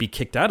would be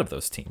kicked out of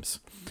those teams.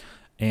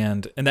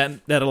 And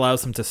that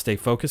allows them to stay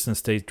focused and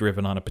stay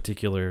driven on a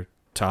particular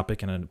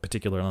topic and a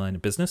particular line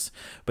of business.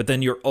 But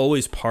then you're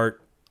always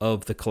part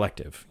of the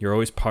collective. You're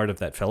always part of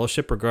that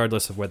fellowship,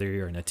 regardless of whether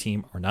you're in a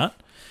team or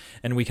not.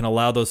 And we can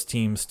allow those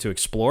teams to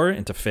explore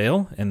and to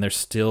fail, and they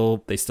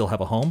still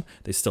have a home.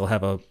 They still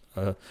have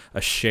a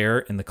share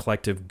in the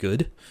collective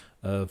good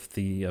of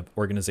the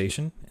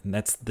organization, and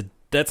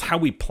that's how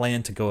we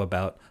plan to go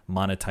about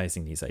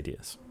monetizing these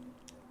ideas.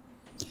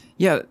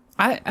 Yeah,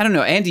 I don't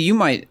know, Andy. You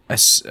might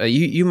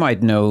you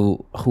might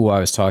know who I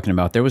was talking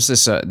about. There was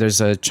this there's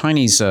a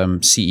Chinese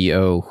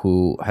CEO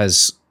who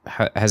has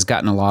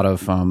gotten a lot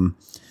of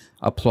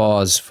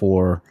applause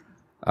for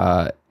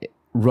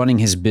running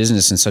his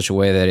business in such a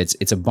way that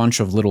it's a bunch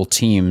of little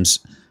teams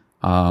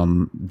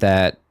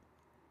that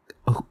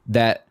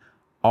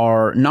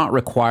are not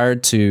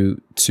required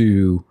to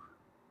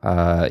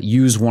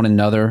use one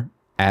another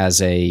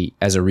as a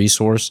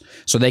resource.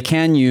 So they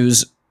can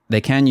use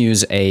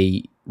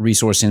a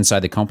resource inside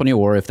the company,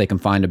 or if they can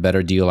find a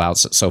better deal out.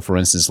 So for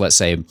instance, let's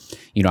say,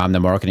 I'm the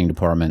marketing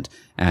department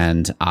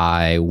and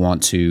I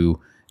want to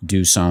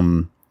do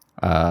some,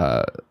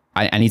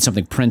 I need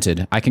something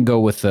printed. I can go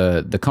with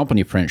the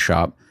company print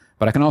shop,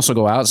 but I can also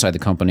go outside the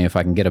company if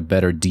I can get a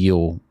better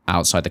deal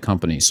outside the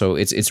company. So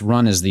it's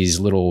run as these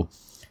little.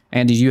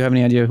 Andy, do you have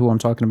any idea who I'm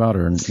talking about,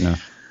 or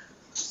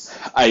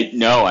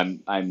no?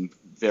 I'm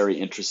very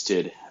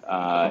interested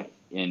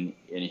in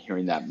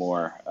hearing that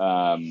more.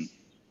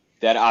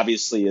 That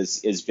obviously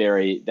is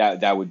very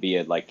that would be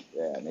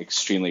an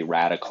extremely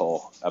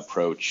radical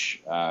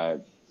approach,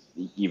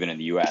 even in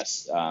the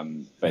U.S.,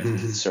 but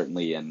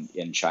certainly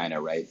in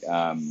China, right?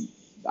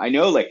 I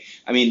know,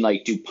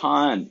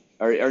 DuPont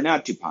or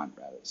not DuPont,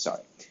 rather.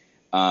 Sorry,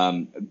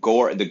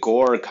 the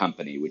Gore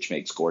company, which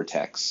makes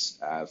Gore-Tex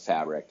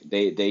fabric.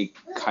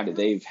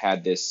 They've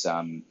had this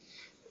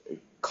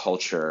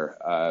culture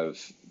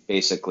of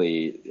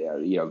basically,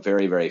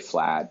 very, very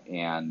flat,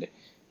 and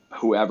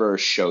whoever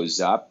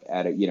shows up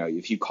at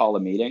if you call a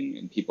meeting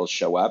and people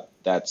show up,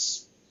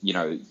 that's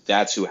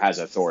who has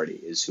authority,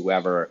 is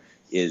whoever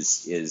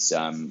is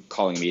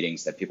calling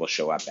meetings that people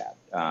show up at.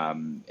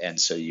 And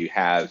so you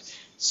have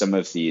some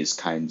of these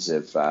kinds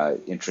of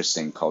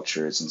interesting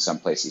cultures in some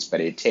places,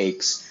 but it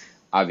takes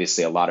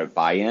obviously a lot of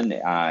buy-in,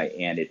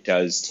 and it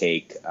does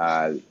take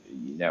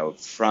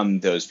from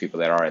those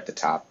people that are at the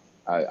top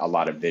a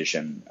lot of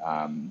vision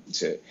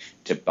to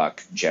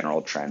buck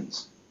general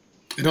trends.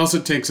 It also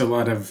takes a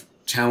lot of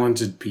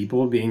talented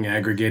people being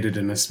aggregated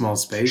in a small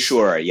space.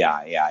 Sure,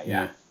 yeah.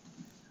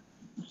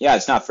 Yeah,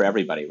 it's not for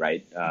everybody,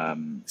 right?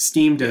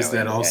 Steam does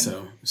that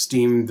also.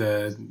 Steam,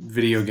 the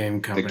video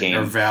game company,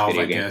 or Valve,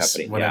 I guess,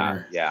 company.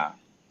 Whatever. Yeah.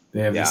 They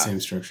have the same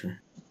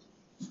structure.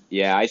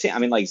 Yeah, I think,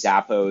 like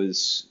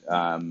Zappos,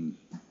 I mean,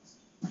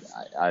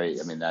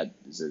 that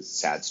is a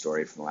sad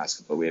story from the last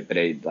couple of weeks, but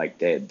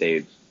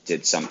they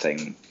did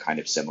something kind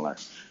of similar.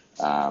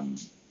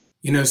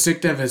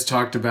 SicDev has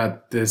talked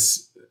about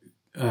this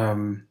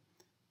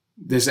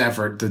this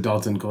effort, the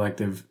Dalten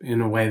Collective,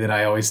 in a way that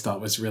I always thought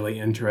was really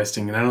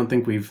interesting, and I don't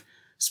think we've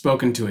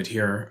spoken to it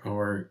here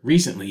or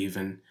recently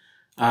even.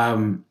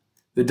 The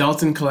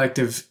Dalten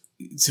Collective,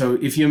 so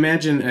if you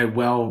imagine a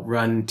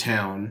well-run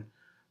town,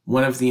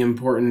 one of the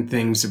important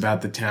things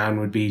about the town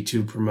would be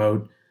to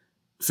promote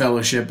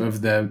fellowship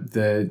of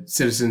the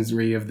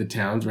citizenry of the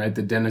towns, right?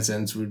 The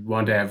denizens would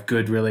want to have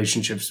good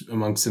relationships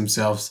amongst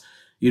themselves.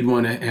 You'd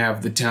want to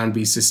have the town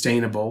be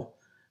sustainable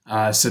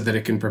so that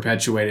it can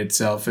perpetuate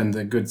itself and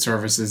the good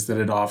services that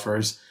it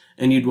offers.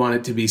 And you'd want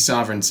it to be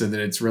sovereign so that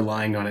it's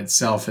relying on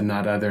itself and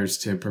not others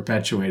to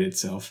perpetuate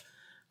itself.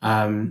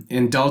 And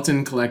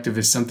Dalten Collective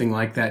is something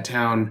like that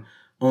town,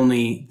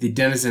 only the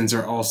denizens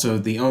are also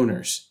the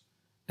owners.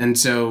 And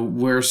so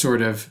we're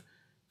sort of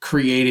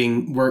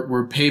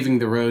we're paving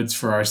the roads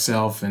for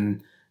ourselves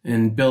and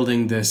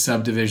building the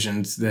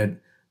subdivisions that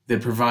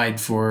provide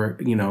for,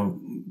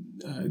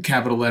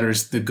 capital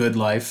letters, the good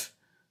life,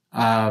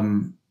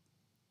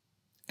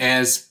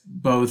 as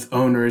both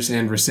owners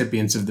and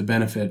recipients of the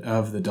benefit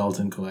of the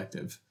Dalten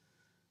Collective.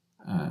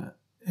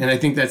 And I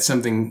think that's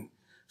something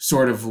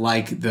sort of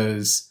like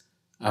those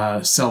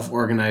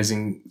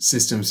self-organizing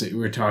systems that you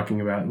were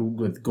talking about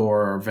with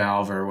Gore or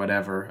Valve or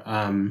whatever,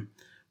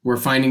 we're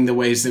finding the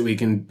ways that we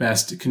can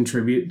best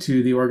contribute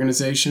to the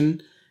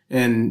organization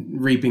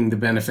and reaping the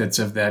benefits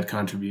of that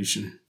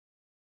contribution.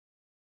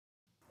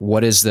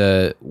 What is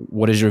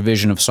your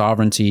vision of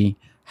sovereignty?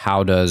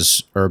 How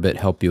does Urbit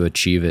help you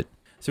achieve it?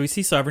 So we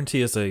see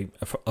sovereignty as a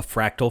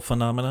fractal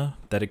phenomena,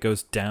 that it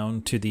goes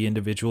down to the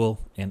individual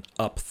and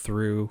up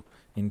through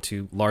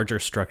into larger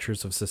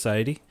structures of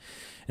society.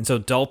 And so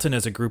Dalten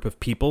as a group of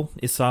people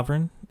is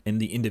sovereign, and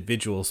the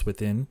individuals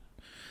within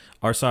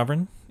are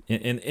sovereign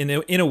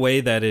in a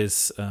way that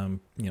is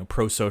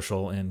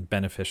pro-social and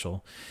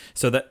beneficial,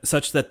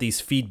 such that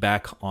these feed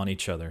back on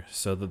each other,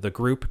 so that the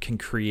group can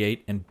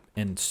create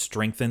and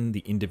strengthen the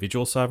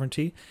individual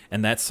sovereignty,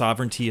 and that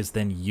sovereignty is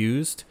then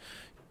used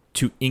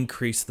to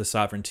increase the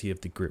sovereignty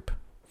of the group.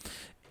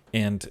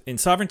 And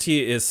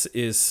sovereignty is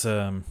there's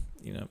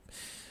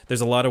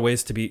a lot of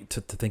ways to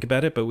think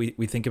about it, but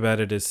we think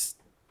about it as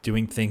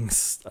doing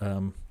things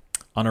on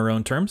our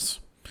own terms,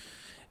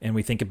 and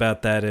we think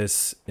about that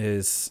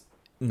as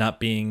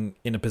not being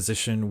in a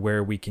position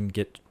where we can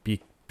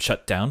be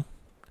shut down,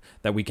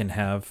 that we can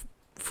have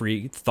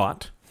free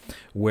thought,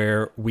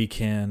 where we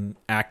can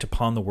act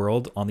upon the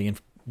world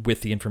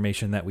with the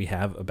information that we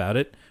have about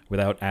it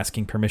without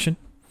asking permission.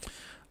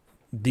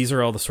 These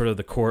are all the sort of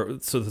the core,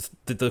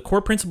 the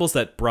core principles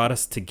that brought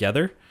us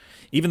together.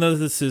 Even though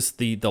this is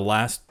the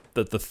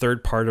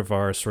third part of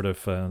our sort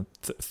of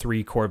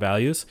three core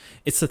values,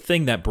 it's the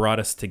thing that brought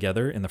us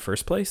together in the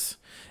first place,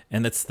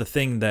 and it's the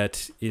thing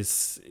that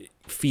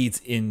feeds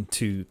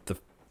into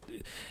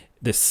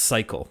this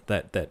cycle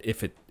that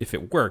if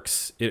it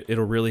works,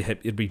 it'll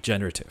be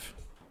generative.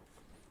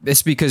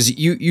 It's because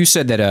you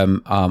said that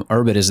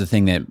Urbit is the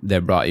thing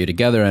that brought you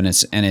together, and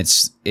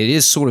it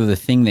is sort of the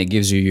thing that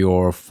gives you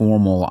your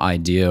formal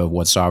idea of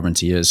what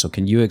sovereignty is. So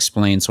can you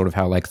explain sort of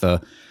how like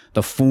the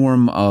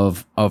form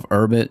of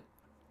Urbit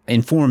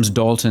informs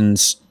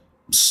Dalton's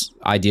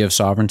idea of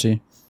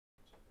sovereignty?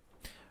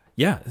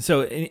 Yeah.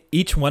 So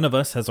each one of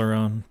us has our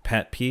own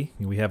pat-p.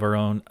 We have our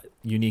own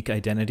unique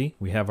identity.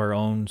 We have our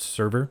own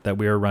server that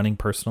we are running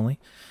personally,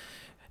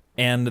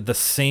 and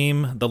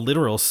the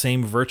literal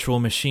same virtual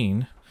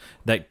machine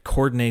that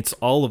coordinates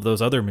all of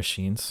those other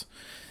machines.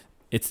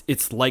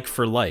 It's like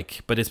for like,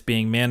 but it's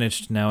being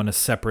managed now in a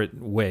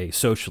separate way,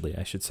 socially,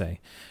 I should say,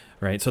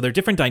 right? So there are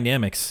different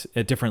dynamics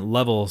at different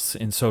levels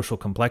in social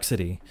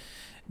complexity,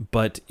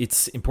 but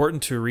it's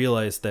important to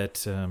realize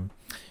that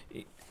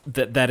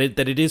that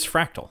it is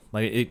fractal.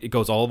 Like it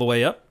goes all the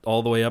way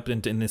up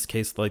into, in this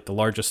case, like the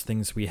largest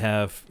things we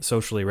have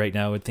socially right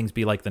now would things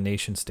be like the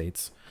nation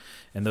states,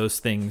 and those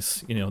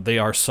things, they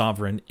are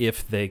sovereign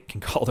if they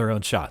can call their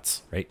own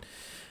shots, right?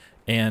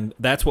 And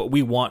that's what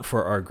we want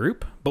for our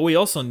group. But we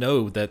also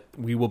know that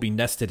we will be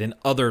nested in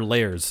other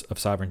layers of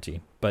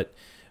sovereignty. But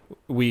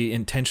we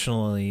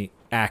intentionally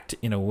act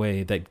in a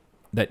way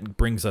that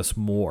brings us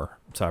more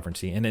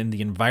sovereignty. And in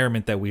the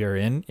environment that we are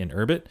in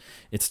Urbit,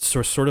 it's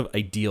sort of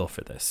ideal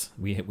for this.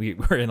 We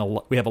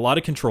have a lot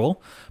of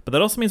control, but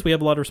that also means we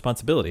have a lot of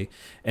responsibility.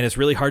 And it's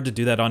really hard to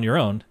do that on your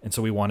own. And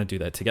so we want to do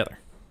that together.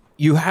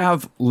 You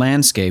have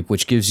landscape,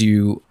 which gives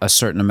you a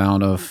certain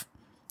amount of,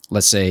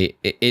 let's say,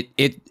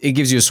 it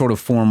gives you a sort of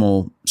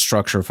formal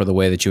structure for the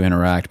way that you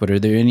interact. But are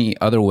there any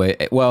other way?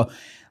 Well,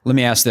 let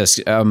me ask this: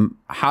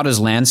 how does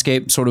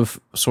landscape sort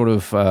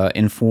of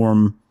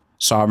inform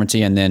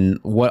sovereignty? And then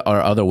what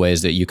are other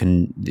ways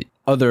that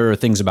other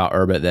things about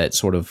Urbit that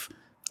sort of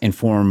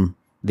inform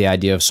the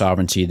idea of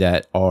sovereignty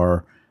that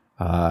are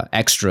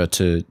extra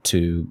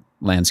to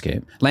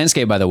landscape?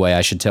 Landscape, by the way,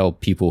 I should tell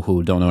people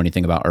who don't know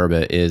anything about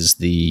Urbit, is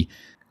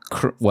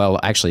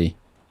actually,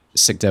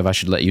 sicdev, I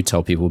should let you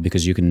tell people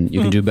because you can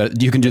do better.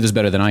 You can do this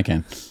better than I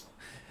can.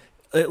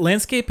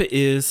 Landscape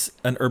is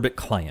an Urbit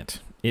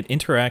client. It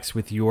interacts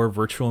with your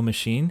virtual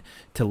machine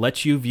to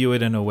let you view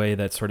it in a way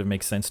that sort of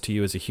makes sense to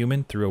you as a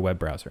human through a web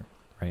browser,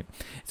 right?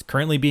 It's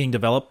currently being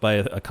developed by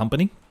a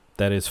company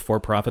that is for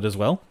profit as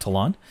well,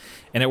 Talon,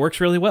 and it works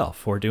really well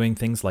for doing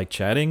things like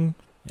chatting,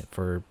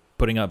 for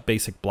putting up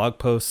basic blog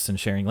posts and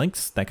sharing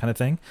links, that kind of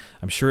thing.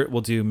 I'm sure it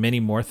will do many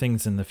more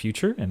things in the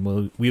future,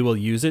 and we will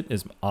use it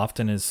as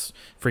often, as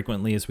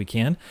frequently as we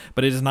can,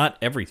 but it is not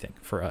everything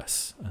for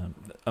us.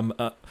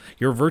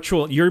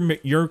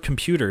 Your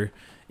computer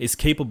is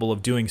capable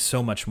of doing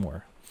so much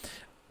more.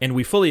 And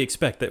we fully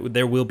expect that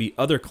there will be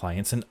other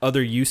clients and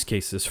other use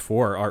cases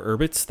for our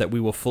Urbits that we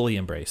will fully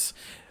embrace.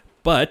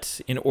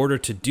 But in order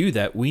to do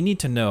that, we need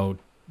to know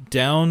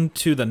down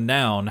to the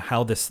noun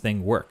how this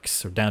thing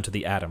works, or down to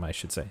the atom, I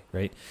should say,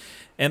 right?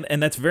 And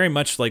that's very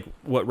much like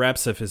what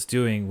rabsef is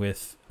doing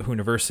with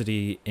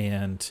University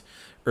and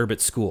Urbit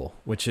School,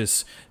 which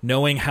is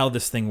knowing how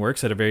this thing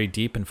works at a very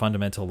deep and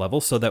fundamental level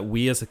so that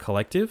we as a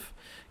collective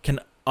can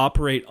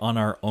operate on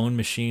our own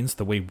machines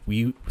the way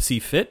we see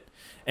fit.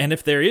 And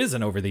if there is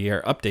an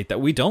over-the-air update that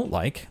we don't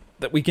like,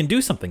 that we can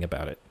do something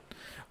about it,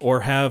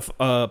 or have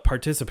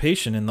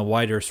participation in the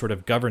wider sort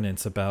of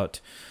governance about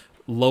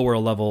lower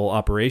level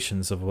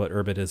operations of what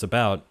Urbit is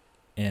about,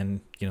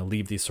 and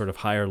leave these sort of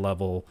higher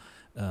level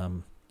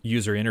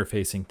user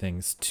interfacing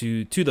things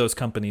to those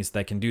companies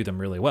that can do them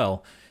really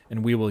well,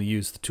 and we will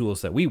use the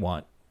tools that we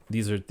want.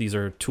 These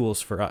are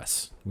tools for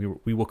us.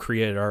 We will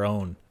create our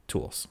own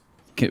tools.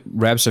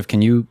 Rabsef,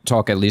 can you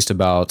talk at least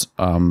about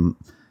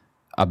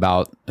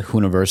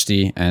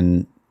Hooniversity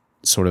and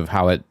sort of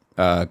how it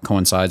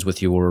coincides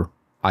with your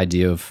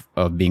idea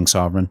of being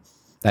sovereign?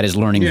 That is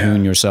learning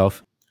Hoon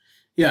yourself.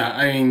 Yeah,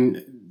 I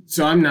mean,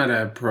 so I'm not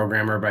a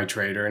programmer by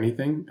trade or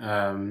anything.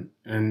 And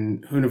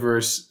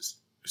Hooniverse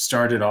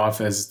started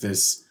off as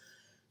this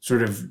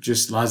sort of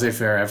just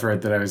laissez-faire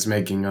effort that I was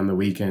making on the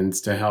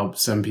weekends to help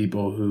some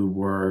people who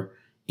were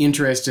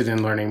interested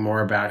in learning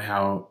more about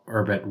how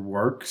Urbit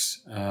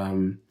works,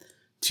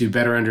 to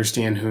better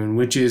understand Hoon,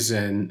 which is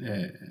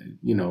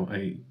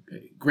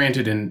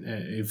granted in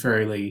a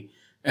fairly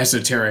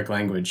esoteric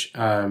language.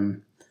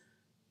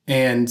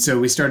 And so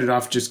we started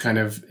off just kind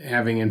of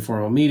having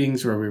informal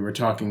meetings where we were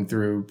talking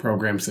through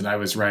programs that I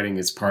was writing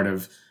as part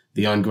of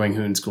the ongoing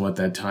Hoon School at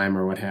that time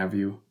or what have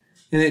you.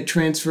 And it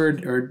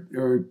transferred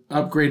or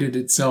upgraded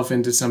itself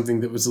into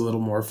something that was a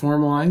little more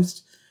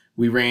formalized.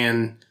 We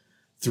ran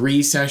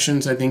 3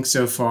 sessions, I think,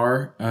 so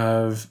far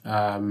of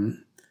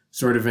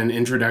sort of an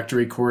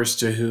introductory course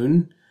to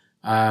Hoon.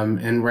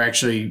 And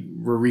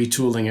we're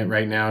retooling it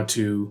right now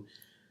to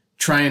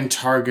try and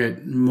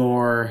target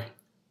more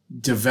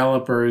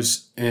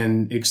developers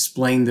and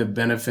explain the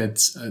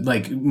benefits,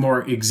 like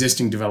more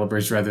existing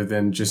developers rather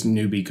than just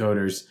newbie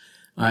coders,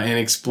 and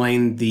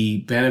explain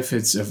the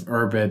benefits of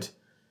Urbit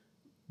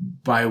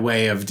by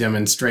way of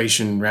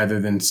demonstration rather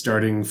than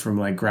starting from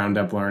like ground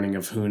up learning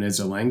of Hoon as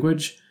a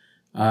language.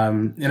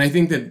 And I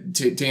think that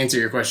to answer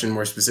your question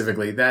more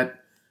specifically,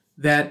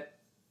 that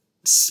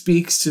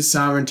speaks to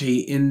sovereignty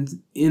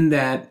in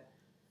that,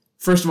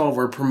 first of all,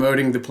 we're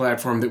promoting the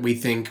platform that we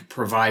think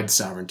provides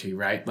sovereignty,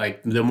 right?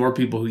 Like the more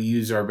people who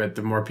use Urbit,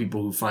 the more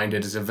people who find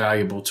it as a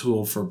valuable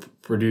tool for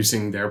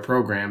producing their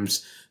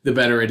programs, the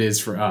better it is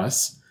for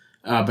us.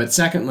 But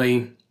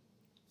secondly,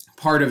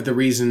 part of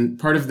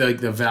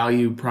the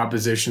value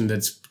proposition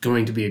that's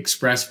going to be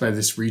expressed by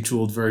this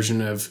retooled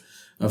version of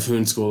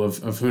Hoon School, of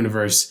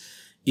Hooniverse,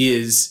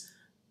 is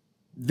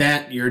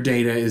that your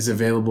data is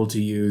available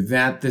to you,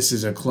 that this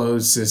is a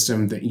closed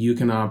system that you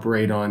can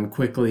operate on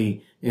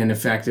quickly and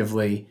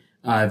effectively,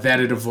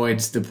 that it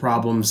avoids the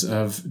problems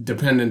of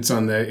dependence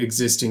on the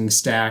existing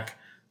stack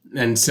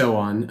and so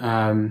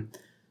on.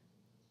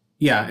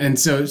 And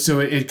so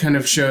it kind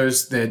of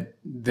shows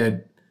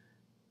that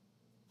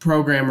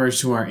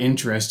programmers who are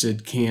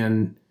interested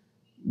can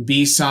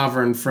be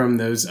sovereign from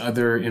those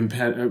other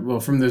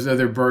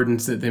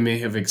burdens that they may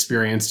have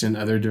experienced in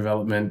other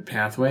development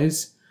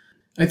pathways.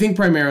 I think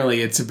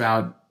primarily it's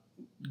about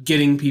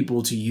getting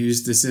people to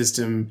use the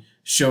system,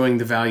 showing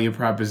the value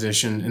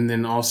proposition, and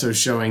then also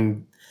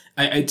showing,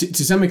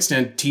 to some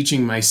extent,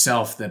 teaching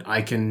myself that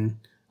I can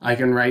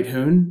write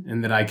Hoon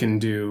and that I can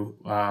do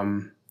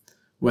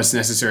what's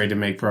necessary to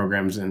make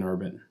programs in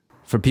Urbit.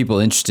 For people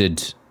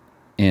interested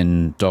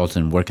in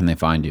Dalten, where can they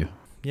find you?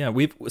 Yeah,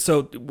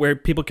 so where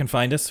people can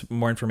find us,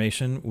 more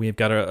information, we've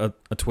got a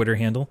Twitter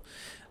handle.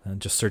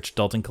 Just search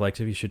Dalten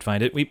Collective, you should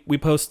find it. We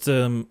post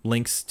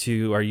links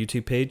to our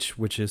YouTube page,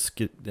 which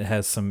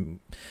has some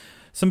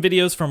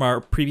videos from our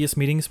previous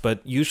meetings,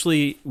 but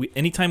usually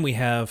anytime we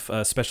have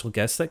special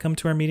guests that come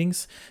to our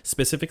meetings,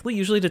 specifically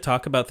usually to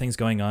talk about things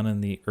going on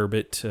in the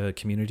Urbit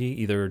community,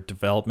 either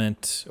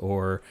development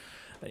or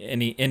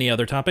any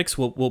other topics,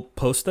 we'll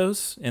post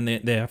those, and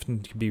they often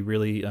can be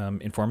really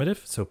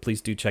informative, so please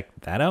do check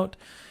that out.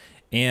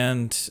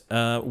 And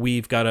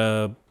we've got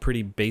a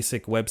pretty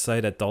basic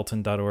website at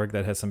dalten.org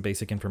that has some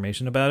basic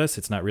information about us.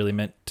 It's not really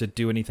meant to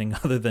do anything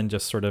other than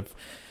just sort of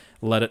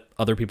let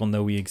other people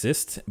know we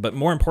exist. But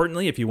more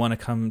importantly, if you want to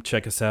come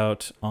check us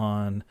out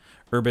on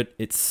Urbit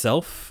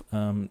itself,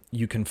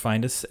 you can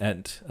find us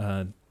at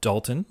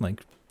Dalten,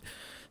 like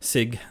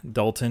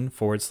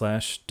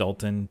sicdev-pilnup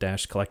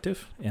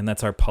 /Dalten-collective. And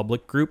that's our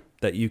public group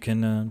that you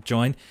can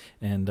join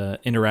and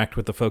interact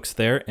with the folks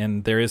there.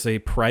 And there is a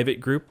private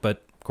group,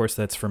 but of course,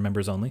 that's for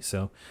members only.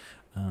 So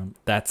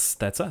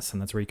that's us,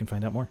 and that's where you can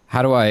find out more.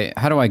 How do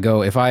I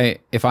go if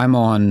I'm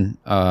on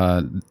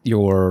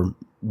your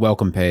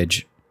welcome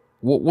page?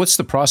 What's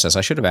the process?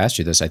 I should have asked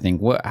you this. I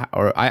think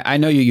I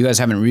know you guys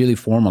haven't really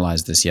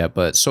formalized this yet,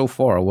 but so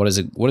far, what does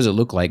it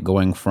look like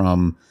going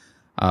from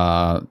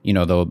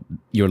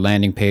your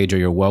landing page or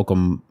your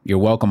welcome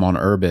on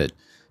Urbit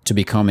to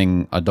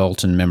becoming a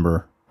Dalten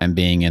member and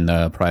being in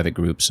the private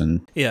groups?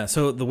 And yeah,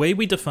 so the way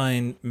we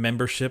define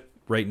membership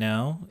right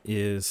now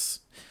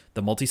is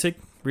the multisig,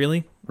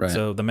 really. Right.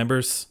 So the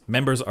members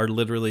are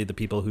literally the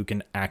people who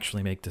can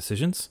actually make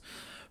decisions.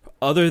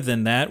 Other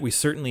than that, we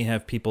certainly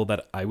have people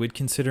that I would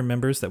consider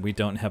members that we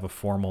don't have a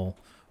formal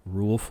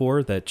rule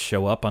for, that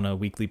show up on a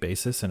weekly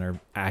basis and are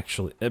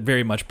actually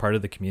very much part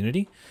of the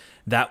community.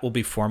 That will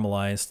be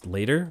formalized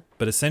later,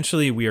 but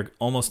essentially we are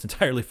almost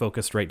entirely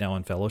focused right now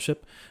on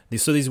fellowship.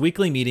 So these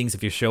weekly meetings,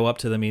 if you show up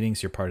to the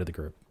meetings, you're part of the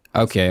group.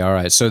 Okay, all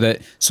right. So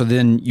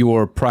then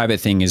your private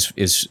thing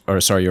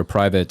your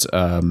private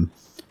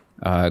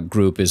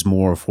group is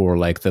more for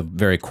like the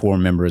very core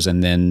members,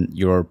 and then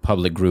your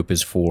public group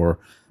is for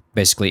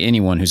basically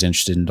anyone who's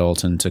interested in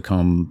Dalten to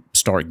come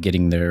start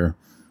getting their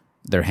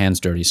hands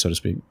dirty, so to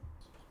speak.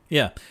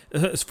 Yeah.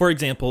 For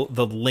example,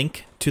 the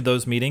link to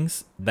those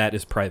meetings, that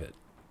is private.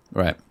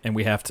 Right. And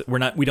we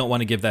don't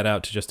want to give that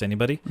out to just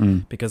anybody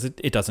because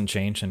it doesn't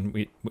change,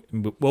 and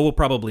we'll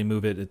probably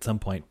move it at some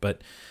point,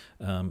 but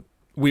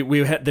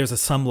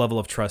there's some level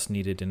of trust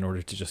needed in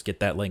order to just get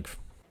that link.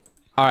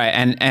 All right.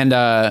 And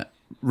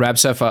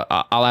Rabsef,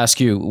 I'll ask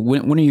you,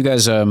 when are you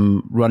guys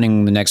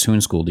running the next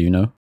Hoon School? Do you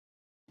know?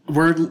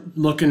 We're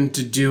looking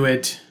to do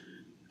it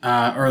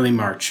early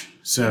March.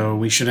 So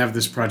we should have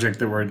this project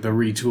the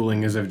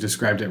retooling, as I've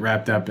described it,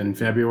 wrapped up in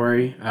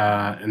February.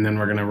 And then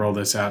we're going to roll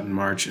this out in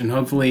March. And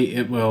hopefully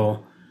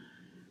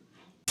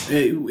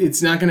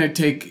it's not going to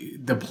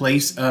take the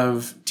place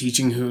of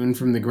teaching Hoon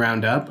from the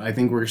ground up. I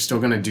think we're still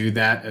going to do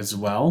that as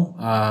well.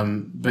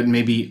 But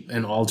maybe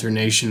an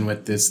alternation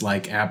with this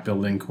like app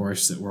building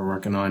course that we're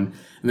working on.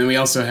 And then we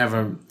also have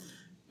a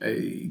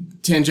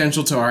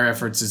tangential to our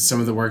efforts is some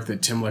of the work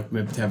that Tim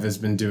Mibtev has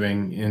been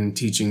doing in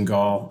teaching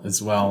Gaul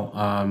as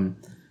well.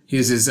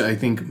 His is, I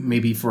think,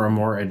 maybe for a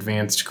more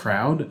advanced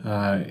crowd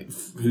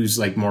who's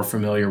like more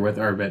familiar with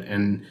Urbit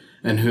and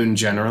Hoon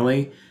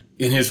generally.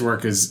 And his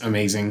work is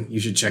amazing.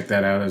 You should check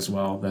that out as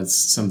well. That's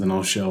something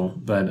I'll show.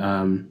 But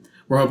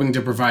we're hoping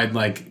to provide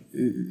like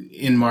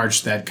in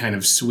March that kind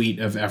of suite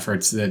of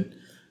efforts that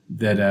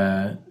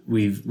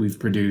we've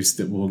produced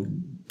that will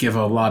give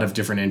a lot of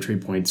different entry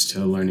points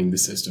to learning the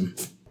system.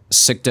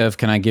 sicdev,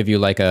 can I give you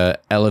like a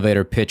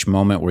elevator pitch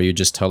moment where you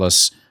just tell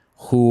us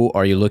who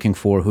are you looking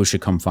for, who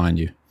should come find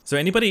you? So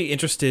anybody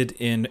interested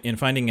in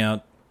finding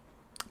out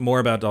more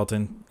about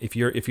Dalten, if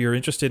you're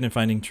interested in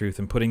finding truth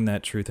and putting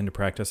that truth into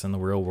practice in the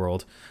real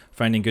world,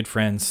 finding good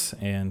friends,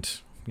 and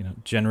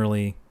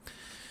generally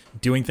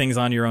doing things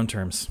on your own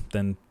terms,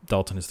 then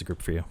Dalten is the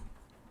group for you.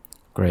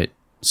 Great.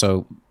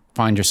 So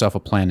find yourself a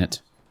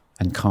planet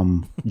and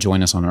come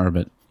join us on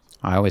Urbit.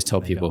 I always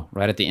tell people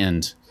right at the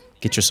end,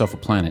 get yourself a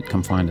planet,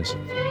 come find us.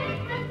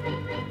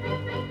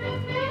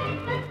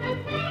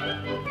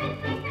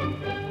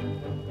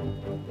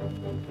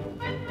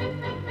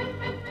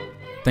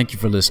 Thank you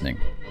for listening.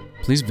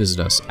 Please visit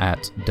us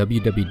at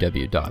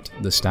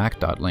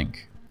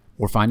www.thestack.link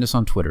or find us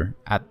on Twitter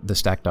at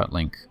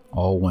thestack.link,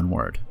 all one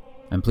word.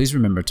 And please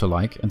remember to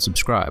like and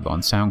subscribe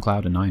on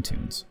SoundCloud and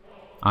iTunes.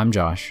 I'm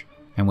Josh,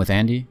 and with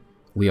Andy,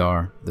 we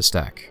are The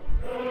Stack.